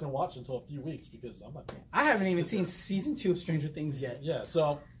probably not going to watch until a few weeks, because I'm not. I haven't even seen season 2 of Stranger Things yet. Yeah,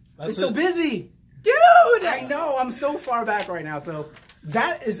 so I'm so busy, dude. I know, I'm so far back right now. So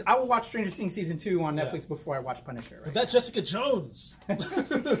that is, I will watch Stranger Things season 2 on Netflix before I watch Punisher. Right? But that Jessica Jones. I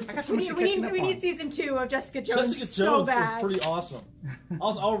got so much we need season 2 of Jessica Jones. Jessica Jones is pretty awesome. I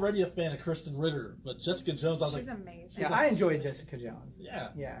was already a fan of Kristen Ritter, but Jessica Jones, I was she's amazing. Yeah, I enjoyed Jessica Jones.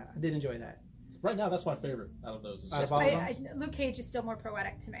 Yeah, I did enjoy that. Right now, that's my favorite out of those. Luke Cage is still more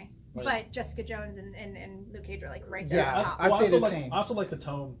poetic to me, but Jessica Jones and Luke Cage are like right there. Yeah, I'd say the same. I also like the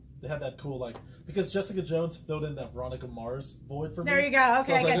tone. They had that cool, like, because Jessica Jones filled in that Veronica Mars void for me. There you go. Okay,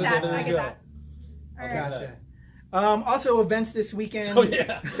 so I get that. I get that. All right. Gotcha. Also, events this weekend. Oh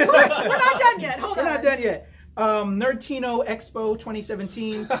yeah, we're not done yet. Hold on. We're not done yet. Nerdtino Expo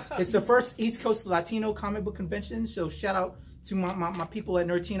 2017. It's the first East Coast Latino comic book convention. So shout out to my people at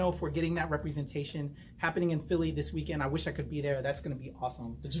Nerdtino for getting that representation happening in Philly this weekend. I wish I could be there. That's going to be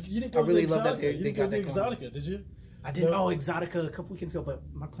awesome. You didn't go to the Exotica? You didn't go to the Exotica, did you? I didn't know Exotica a couple weekends ago, but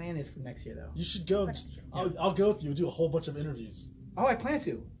my plan is for next year, though. You should go. I'll go with you and do a whole bunch of interviews. Oh, I plan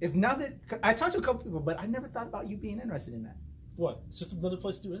to. If not that, I talked to a couple people, but I never thought about you being interested in that. What? It's just another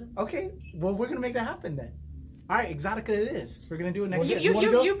place to do interviews? Okay, well, we're going to make that happen then. All right, Exotica it is. We're going to do it next year.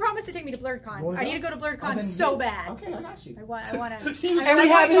 You promised to take me to BlurredCon. I need to go to BlurredCon so bad. Okay, I got you. I want to. He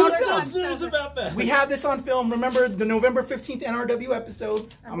was so serious about that. We have this on film. Remember the November 15th NRW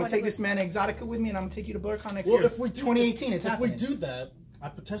episode? I'm going to take this man to Exotica with me, and I'm going to take you to BlurredCon next year. Well, if we do 2018, it's happening. If we do that, I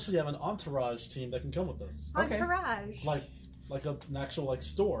potentially have an entourage team that can come with us. Entourage? Like an actual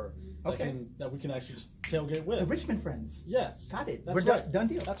store that we can actually just tailgate with. The Richmond friends. Yes. Got it. That's We're right. Done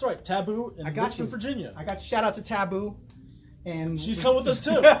deal. That's right. Taboo in Richmond, Virginia. I got you. Shout out to Taboo. And she's coming with us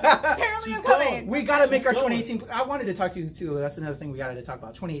too. Apparently I'm coming. We got to make our 2018. I wanted to talk to you too. That's another thing we got to talk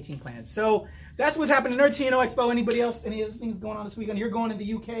about. 2018 plans. So that's what's happening in Nerdtino Expo. Anybody else? Any other things going on this weekend? You're going to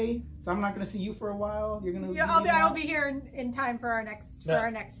the UK, so I'm not going to see you for a while. You're going to. Yeah, I'll be here in time for our next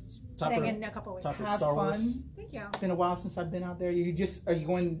thing in a couple weeks. Have Star Wars. Fun. Thank you. It's been a while since I've been out there. Are you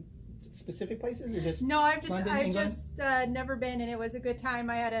going specific places or just no? I've just never been, and it was a good time.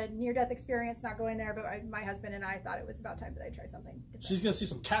 I had a near-death experience not going there, but my husband and I thought it was about time that I try something different. She's gonna see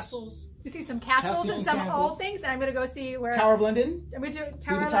some castles. You see some castles and some old things, and I'm gonna go see where Tower of London. I'm gonna do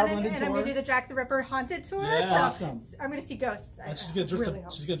Tower of London, and I'm gonna do the Jack the Ripper haunted tour. Yeah. Awesome. I'm gonna see ghosts. And she's gonna drink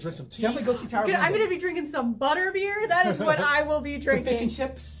some tea. Definitely go see Tower of London. I'm gonna be drinking some butter beer. That is what I will be drinking. Some fish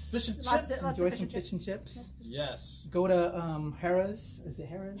and chips. Fish and chips. Enjoy some fish and chips. Yes. Go to Harrah's. Is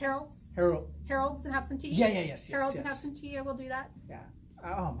it Harrah's? Harold's and have some tea. Yes. Harold's and have some tea. I will do that. Yeah.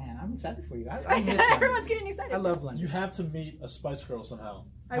 Oh man, I'm excited for you. Everyone's getting excited. I love London. You have to meet a Spice Girl somehow.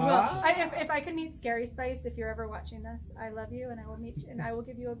 I will. If I could meet Scary Spice, if you're ever watching this, I love you, and I will meet you, and I will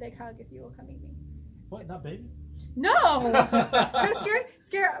give you a big hug if you will come meet me. What? Not baby? No.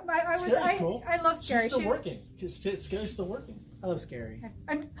 Scary. I love Scary. She's still working. Scary's still working. I love Scary.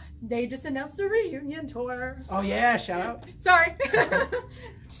 They just announced a reunion tour. Oh yeah, shout out. Sorry.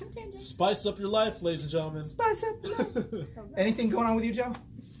 Spice up your life, ladies and gentlemen. Spice up your life. Anything going on with you, Joe?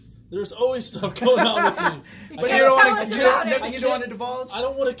 There's always stuff going on with me. But you don't want to divulge? I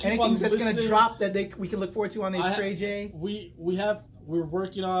don't want to keep anything on that's going to drop that we can look forward to on the Stray J? We're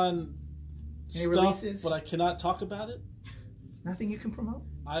working on any stuff, releases? But I cannot talk about it. Nothing you can promote?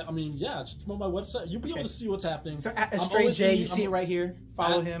 I mean, yeah, just promote my website. You'll be able to see what's happening. So at Stray J, you see it right here.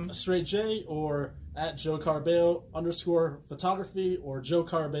 Follow him. Stray J or at Joe Carabeo _photography or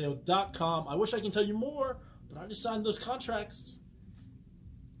joecarabeo.com. I wish I can tell you more, but I already signed those contracts.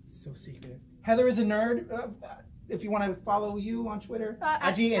 So secret. Heather is a nerd. If you want to follow you on Twitter,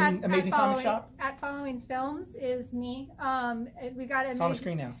 IG and Amazing Comic Shop. At Following Films is me. We got it's on the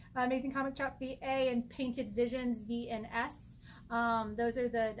screen now. Amazing Comic Shop VA and Painted Visions VNS. Those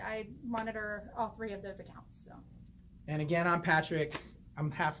are I monitor all three of those accounts. So. And again, I'm Patrick. I'm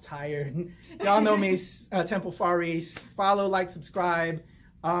half tired. Y'all know me, Temple Far East. Follow, like, subscribe.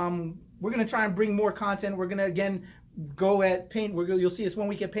 We're gonna try and bring more content. We're gonna again go at Paint. You'll see us one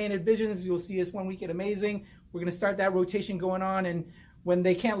week at Painted Visions. You'll see us one week at Amazing. We're gonna start that rotation going on, and when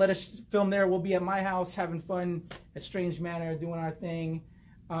they can't let us film there, we'll be at my house having fun at Strange Manor, doing our thing.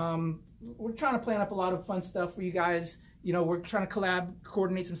 We're trying to plan up a lot of fun stuff for you guys. You know, we're trying to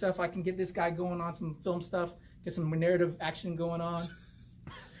coordinate some stuff. I can get this guy going on some film stuff, get some narrative action going on.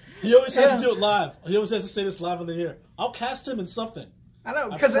 He always has to do it live. He always has to say this live in the air. I'll cast him in something. I know,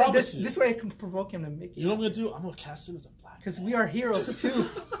 because this way I can provoke him to make it. You know what I'm going to do? I'm going to cast him as a black. Because we are heroes, too.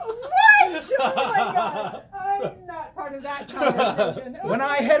 What? Oh, my God. I'm not part of that conversation. When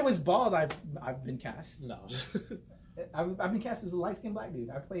my head was bald, I've been cast. No. I've been cast as a light-skinned black dude.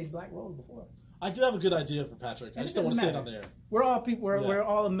 I've played black roles before. I do have a good idea for Patrick. I just don't want to say it on the air. We're all people. We're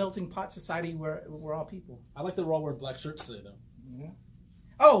all a melting pot society. We're all people. I like that we're all wearing black shirts today, though. Yeah.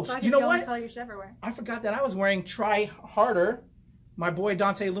 Oh, black you know is the what? only color you should ever wear. I forgot that I was wearing Try Harder. My boy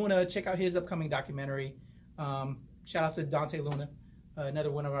Dante Luna. Check out his upcoming documentary. Shout out to Dante Luna,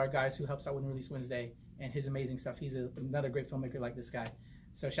 another one of our guys who helps out with Release Wednesday and his amazing stuff. He's another great filmmaker like this guy.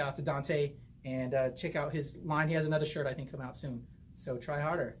 So shout out to Dante and check out his line. He has another shirt I think come out soon. So try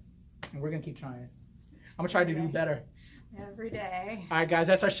harder, and we're gonna keep trying. I'm gonna try to do better. Every day. All right, guys,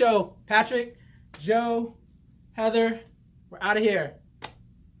 that's our show. Patrick, Joe, Heather, we're out of here.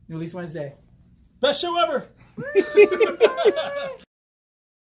 New Release Wednesday. Best show ever.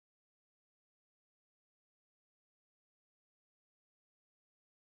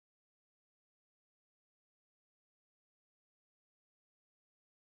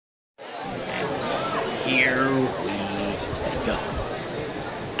 Here